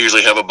said, we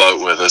usually have a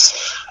boat with us.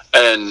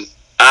 And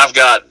I've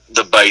got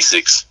the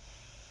basics.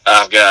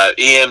 I've got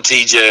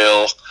EMT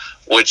gel,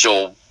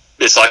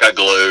 it's like a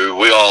glue.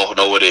 We all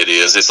know what it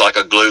is. It's like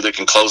a glue that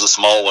can close a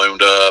small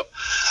wound up.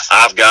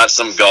 I've got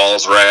some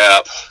gauze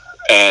wrap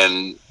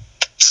and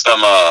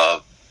some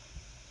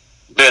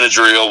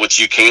Benadryl, which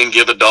you can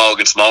give a dog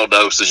in small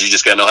doses. You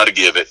just got to know how to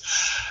give it.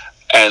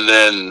 And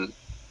then,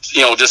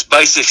 just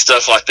basic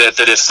stuff like that,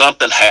 that if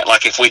something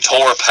like if we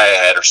tore a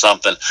pad or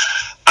something,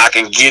 I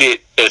can get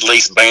it at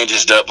least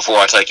bandaged up before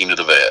I take him to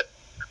the vet.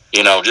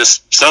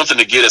 Just something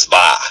to get us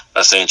by,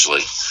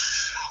 essentially.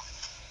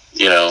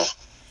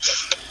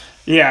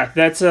 Yeah,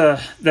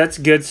 that's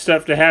good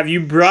stuff to have.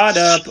 You brought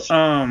up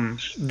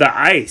the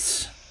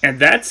ice, and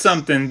that's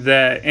something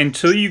that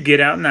until you get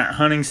out in that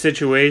hunting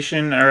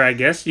situation, or I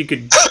guess you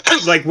could,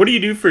 what do you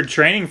do for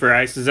training for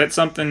ice? Is that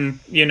something,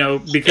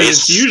 because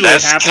it's usually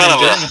happening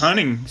during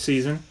hunting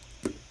season?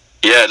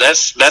 Yeah,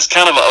 that's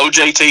kind of an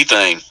OJT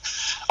thing,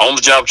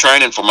 on-the-job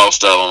training for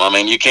most of them. I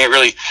mean, you can't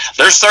really,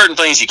 there's certain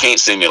things you can't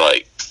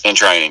simulate in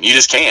training. You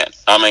just can't.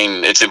 I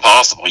mean, it's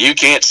impossible. You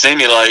can't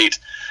simulate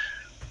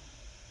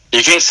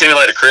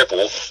a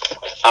cripple.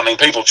 I mean,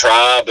 people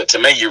try, but to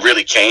me, you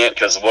really can't,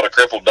 because of what a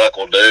crippled duck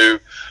will do.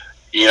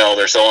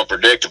 They're so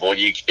unpredictable.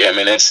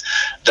 It's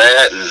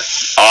that and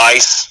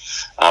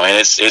ice. I mean,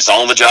 it's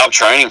on-the-job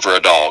training for a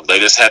dog. They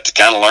just have to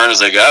kind of learn as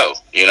they go,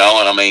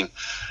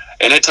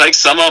 and it takes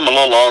some of them a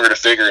little longer to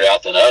figure it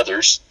out than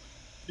others,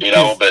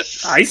 but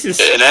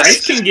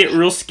ice can get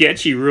real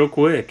sketchy real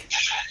quick.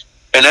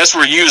 And that's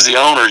where you as the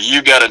owner,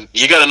 you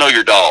gotta know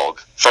your dog,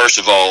 first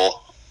of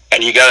all,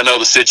 and you gotta know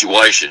the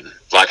situation.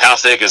 Like, how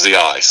thick is the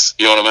ice?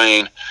 You know what I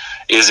mean?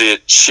 Is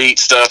it sheet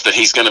stuff that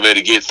he's going to be able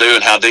to get through,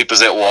 and how deep is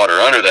that water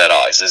under that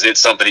ice? Is it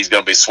something he's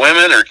going to be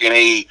swimming, or can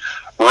he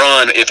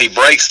run? If he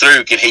breaks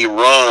through, can he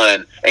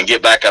run and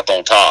get back up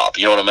on top?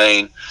 You know what I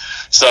mean?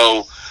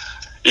 So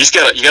you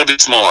gotta be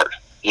smart.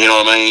 You know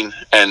what I mean?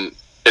 And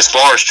as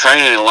far as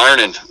training and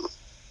learning,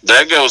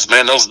 that goes,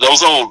 man.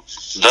 Those old,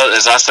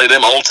 as I say,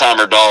 them old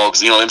timer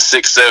dogs. Them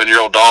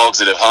 6-7-year-old dogs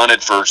that have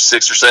hunted for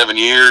 6 or 7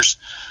 years.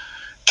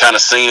 Kind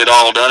of seen it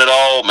all, done it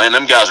all. Man,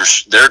 them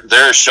guys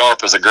they're as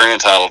sharp as a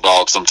grand title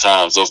dog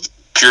sometimes. Those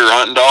pure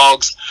hunting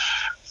dogs,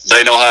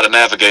 they know how to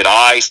navigate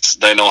ice.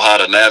 They know how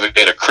to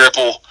navigate a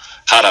cripple,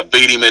 how to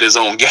beat him at his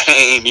own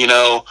game.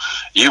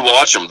 You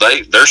watch them,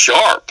 they're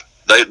sharp.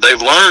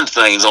 They've learned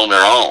things on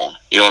their own.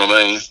 You know what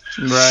I mean?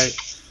 Right.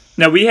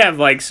 Now, we have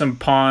some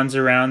ponds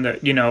around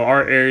that,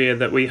 our area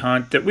that we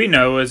hunt that we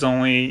know is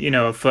only,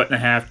 1.5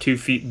 feet, 2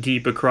 feet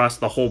deep across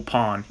the whole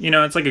pond.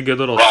 It's like a good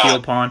little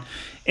teal pond.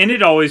 And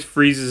it always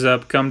freezes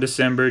up come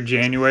December,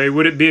 January.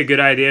 Would it be a good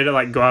idea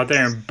to go out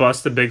there and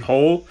bust a big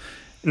hole?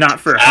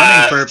 Not for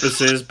hunting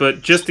purposes,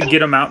 but just to get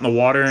them out in the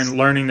water and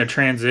learning the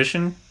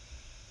transition?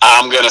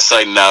 I'm going to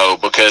say no,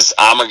 because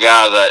I'm a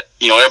guy that,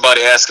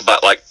 everybody asks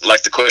about, like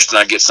the question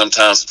I get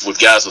sometimes with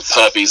guys with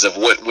puppies of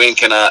when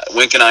can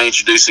I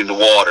introduce him to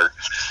water?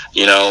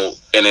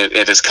 And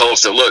if it's cold,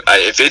 so look,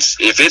 if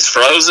it's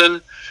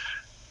frozen,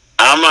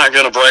 I'm not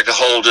going to break a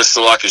hole just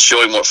so I can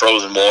show him what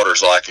frozen water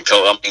is like and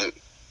cold. I mean,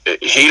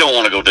 he don't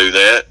want to go do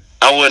that.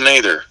 I wouldn't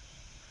either.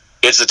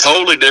 It's a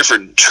totally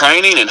different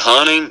training and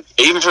hunting,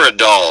 even for a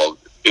dog,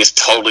 is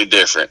totally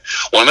different.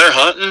 When they're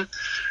hunting,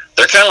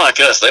 they're kind of like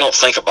us. They don't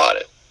think about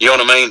it. You know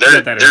what I mean?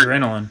 They're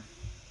adrenaline.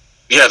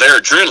 Yeah, they're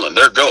adrenaline.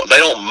 They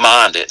don't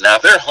mind it. Now,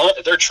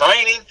 if they're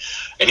training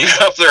and you're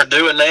up there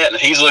doing that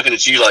and he's looking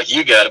at you like,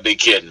 you got to be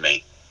kidding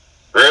me.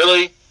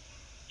 Really?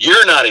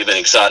 You're not even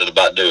excited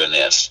about doing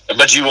this.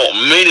 But you want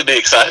me to be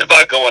excited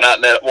about going out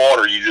in that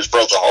water you just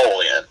broke a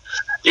hole in.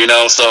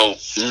 So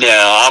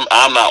no,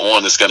 I'm not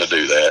one that's going to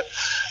do that.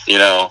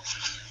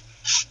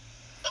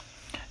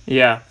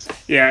 Yeah.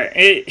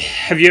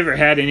 Have you ever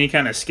had any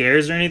kind of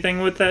scares or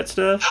anything with that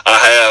stuff? I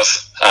have.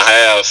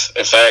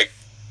 In fact,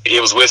 it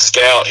was with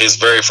Scout his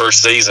very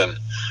first season,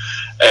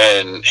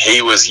 and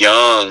he was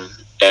young,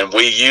 and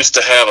we used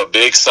to have a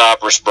big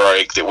cypress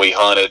break that we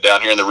hunted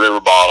down here in the river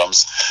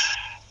bottoms,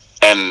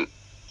 and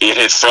it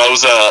had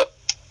froze up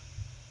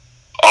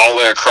all the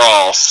way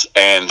across,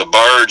 and the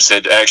birds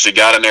had actually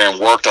got in there and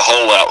worked a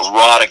hole out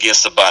right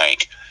against the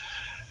bank.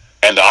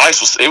 And the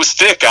ice was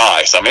thick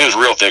ice. I mean, it was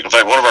real thick. In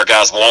fact, one of our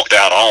guys walked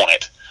out on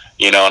it,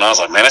 and I was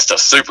like, man, that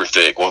stuff's super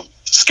thick. Well,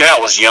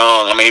 Scout was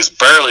young. I mean, he's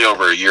barely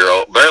over a year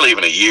old, barely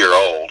even a year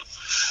old.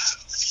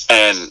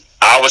 And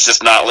I was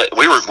just not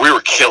we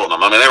were killing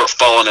them. I mean, they were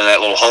falling in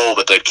that little hole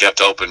that they'd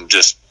kept open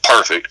just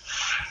perfect.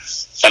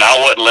 And I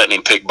wasn't letting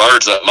him pick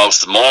birds up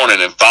most of the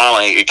morning. And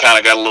finally, it kind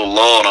of got a little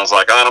lull, and I was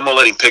like, all right, I'm going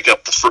to let him pick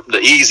up the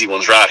easy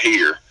ones right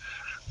here.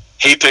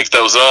 He picked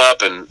those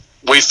up, and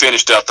we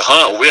finished out the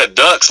hunt. We had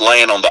ducks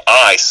laying on the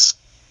ice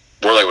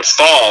where they would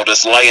fall,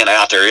 just laying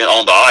out there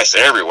on the ice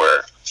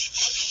everywhere.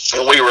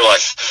 And we were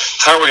like,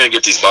 how are we going to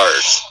get these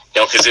birds?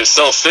 You know, because it's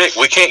so thick,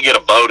 we can't get a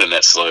boat in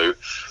that slough.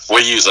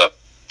 We use a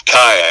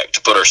kayak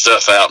to put our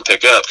stuff out and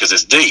pick up because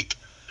it's deep.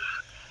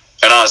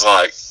 And I was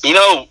like, you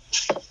know,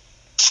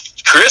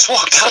 Chris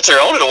walked out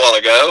there on it a while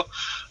ago.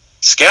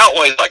 Scout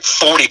weighs like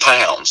 40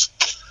 pounds.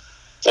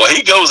 Well,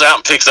 he goes out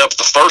and picks up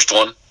the first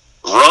one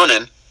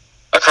running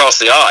across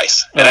the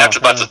ice. And after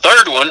about the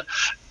third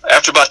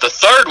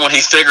one,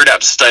 he figured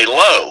out to stay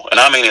low. And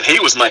I mean, and he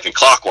was making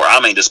clockwork. I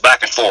mean, just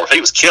back and forth.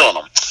 He was killing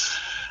them.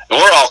 And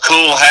we're all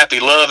cool, happy,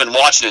 loving,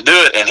 watching it do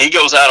it. And he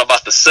goes out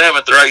about the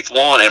 7th or 8th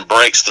one and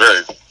breaks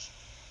through.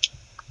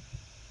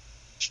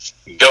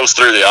 Goes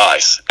through the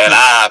ice. And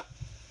I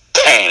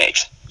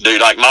panicked.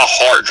 Dude, like my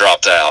heart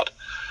dropped out.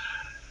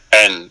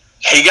 And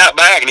he got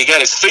back and he got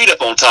his feet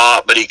up on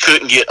top, but he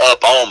couldn't get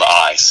up on the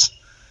ice.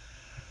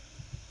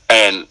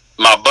 And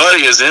my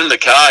buddy is in the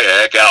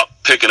kayak out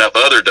picking up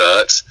other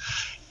ducks,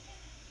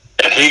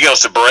 and he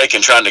goes to break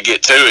and trying to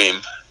get to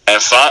him, and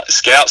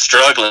Scout's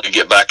struggling to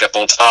get back up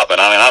on top,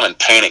 and I mean, I'm in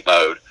panic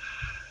mode.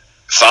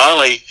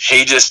 Finally,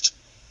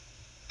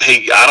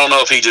 I don't know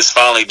if he just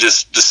finally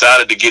just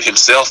decided to get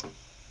himself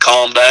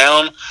calmed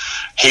down.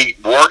 He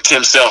worked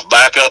himself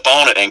back up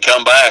on it and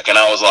come back, and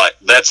I was like,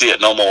 that's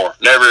it, no more,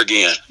 never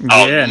again.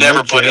 I will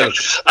never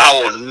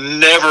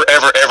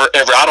ever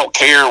I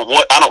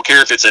don't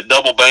care if it's a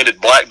double-banded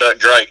black duck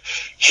drake,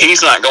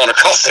 he's not going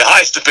across the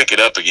ice to pick it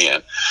up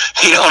again.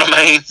 You know what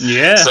I mean?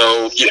 Yeah.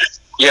 So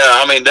yeah,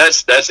 I mean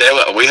that's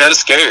we had a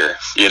scare,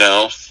 you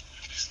know.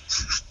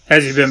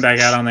 Has he been back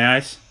out on the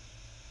ice?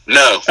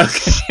 No.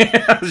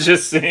 Okay. I was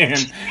just saying.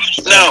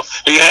 No,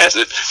 he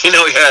hasn't. You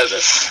know, he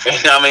hasn't.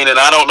 I mean, and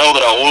I don't know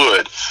that I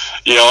would.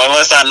 You know,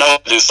 unless I know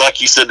it's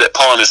like you said, that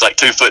pond is like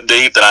 2 foot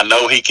deep, that I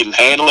know he can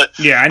handle it.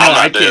 Yeah, I know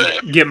I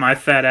can get my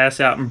fat ass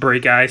out and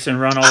break ice and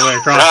run all the way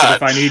across it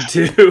if I need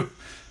to.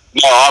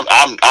 No,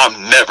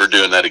 I'm never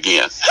doing that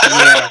again.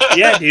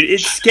 yeah, dude,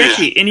 it's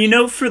sketchy. Yeah. And you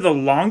know, for the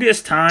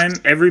longest time,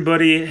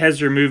 everybody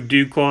has removed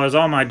dew claws.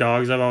 All my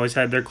dogs, I've always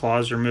had their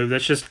claws removed.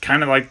 That's just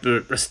kind of like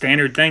the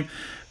standard thing.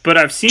 But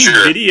I've seen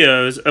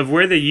videos of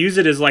where they use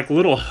it as like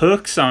little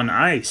hooks on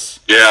ice.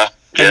 Yeah,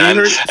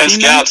 and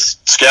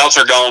scouts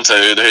are gone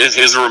too.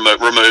 His are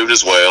removed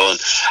as well. And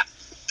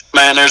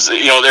man,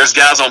 there's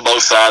guys on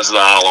both sides of the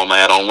aisle on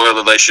that, on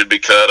whether they should be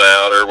cut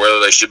out or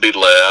whether they should be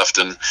left.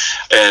 And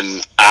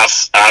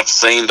I've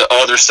seen the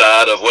other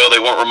side of, well, they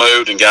weren't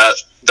removed, and got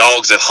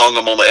dogs that hung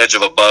them on the edge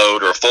of a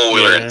boat or a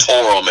four-wheeler and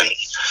tore them. And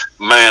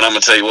man, I'm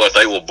gonna tell you what,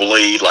 they will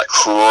bleed like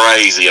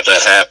crazy if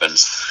that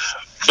happens.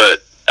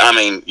 But I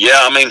mean,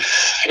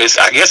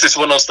 I guess it's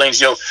one of those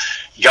things, you know,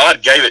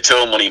 God gave it to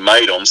them when he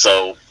made them,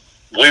 so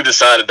we've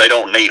decided they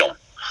don't need them.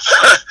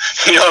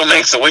 You know what I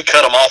mean? So we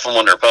cut them off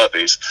when they're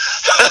puppies.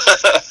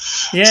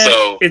 Yeah,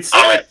 so,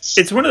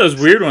 it's one of those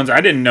weird ones.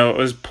 I didn't know it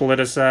was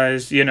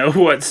politicized. You know,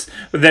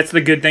 that's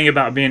the good thing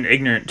about being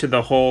ignorant to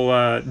the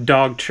whole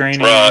dog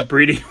training and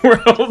breeding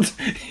world.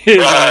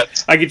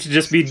 I get to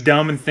just be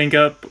dumb and think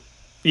up,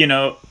 you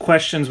know,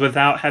 questions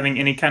without having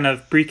any kind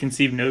of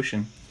preconceived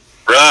notion.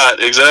 Right,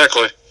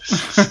 exactly.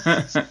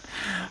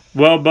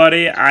 Well,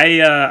 buddy,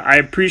 I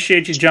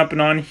appreciate you jumping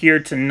on here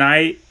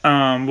tonight.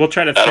 We'll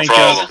try to think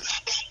of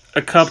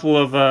a couple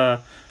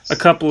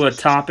of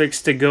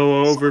topics to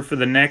go over for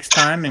the next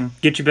time and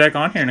get you back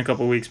on here in a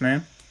couple of weeks,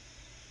 man.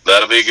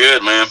 That'll be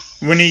good, man.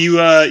 When are you?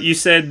 You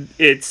said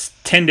it's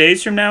 10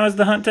 days from now is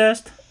the hunt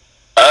test?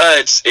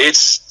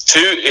 It's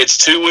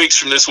 2 weeks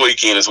from this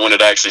weekend is when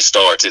it actually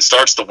starts. It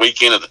starts the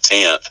weekend of the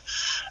 10th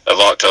of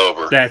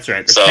October. That's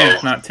right. The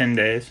 10th, not 10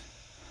 days.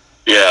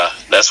 Yeah,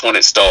 that's when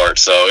it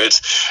starts. So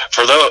it's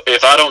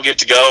if I don't get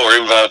to go, or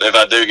even if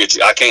I do get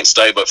to, I can't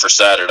stay but for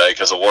Saturday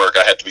because of work.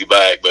 I have to be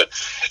back. But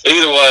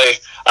either way,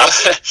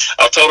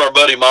 I've told our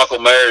buddy Michael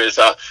Meredith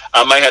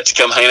I may have to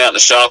come hang out in the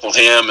shop with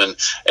him,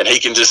 and he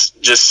can just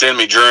send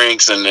me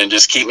drinks and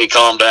just keep me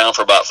calmed down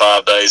for about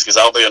 5 days, because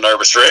I'll be a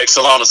nervous wreck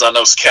so long as I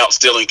know Scout's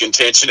still in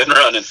contention and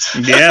running.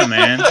 Yeah,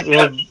 man.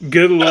 Well,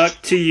 good luck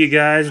to you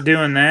guys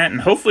doing that,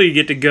 and hopefully you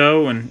get to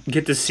go and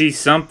get to see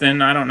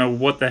something. I don't know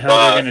what the hell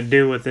they're going to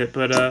do with it,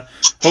 but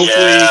hopefully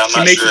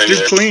he makes it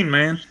through clean,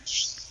 man.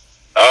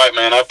 All right,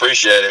 man. I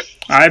appreciate it.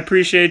 I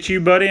appreciate you,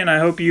 buddy, and I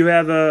hope you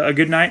have a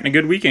good night and a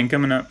good weekend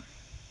coming up.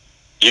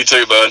 You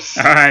too, bud.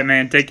 All right,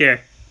 man. Take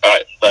care. All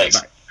right.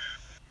 Thanks. Bye.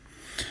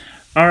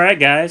 All right,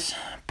 guys.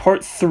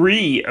 Part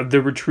 3 of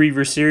the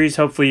Retriever series.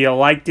 Hopefully you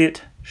liked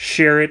it.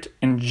 Share it.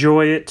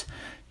 Enjoy it.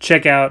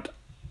 Check out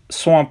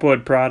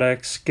Swampwood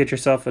products. Get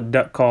yourself a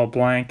duck call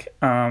blank.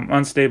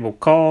 Unstable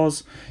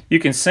calls. You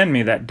can send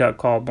me that duck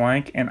call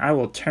blank, and I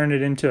will turn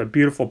it into a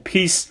beautiful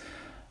piece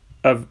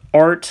of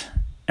art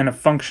and a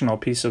functional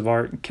piece of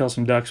art and kill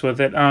some ducks with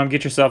it.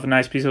 Get yourself a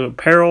nice piece of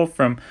apparel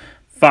from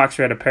Fox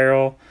Red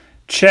Apparel.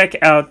 Check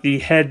out the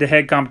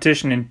head-to-head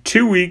competition in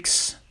 2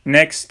 weeks.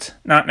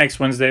 Not next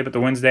Wednesday, but the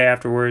Wednesday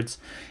afterwards.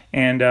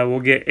 And we'll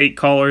get 8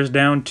 callers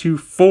down to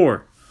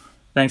 4.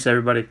 Thanks,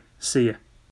 everybody. See ya.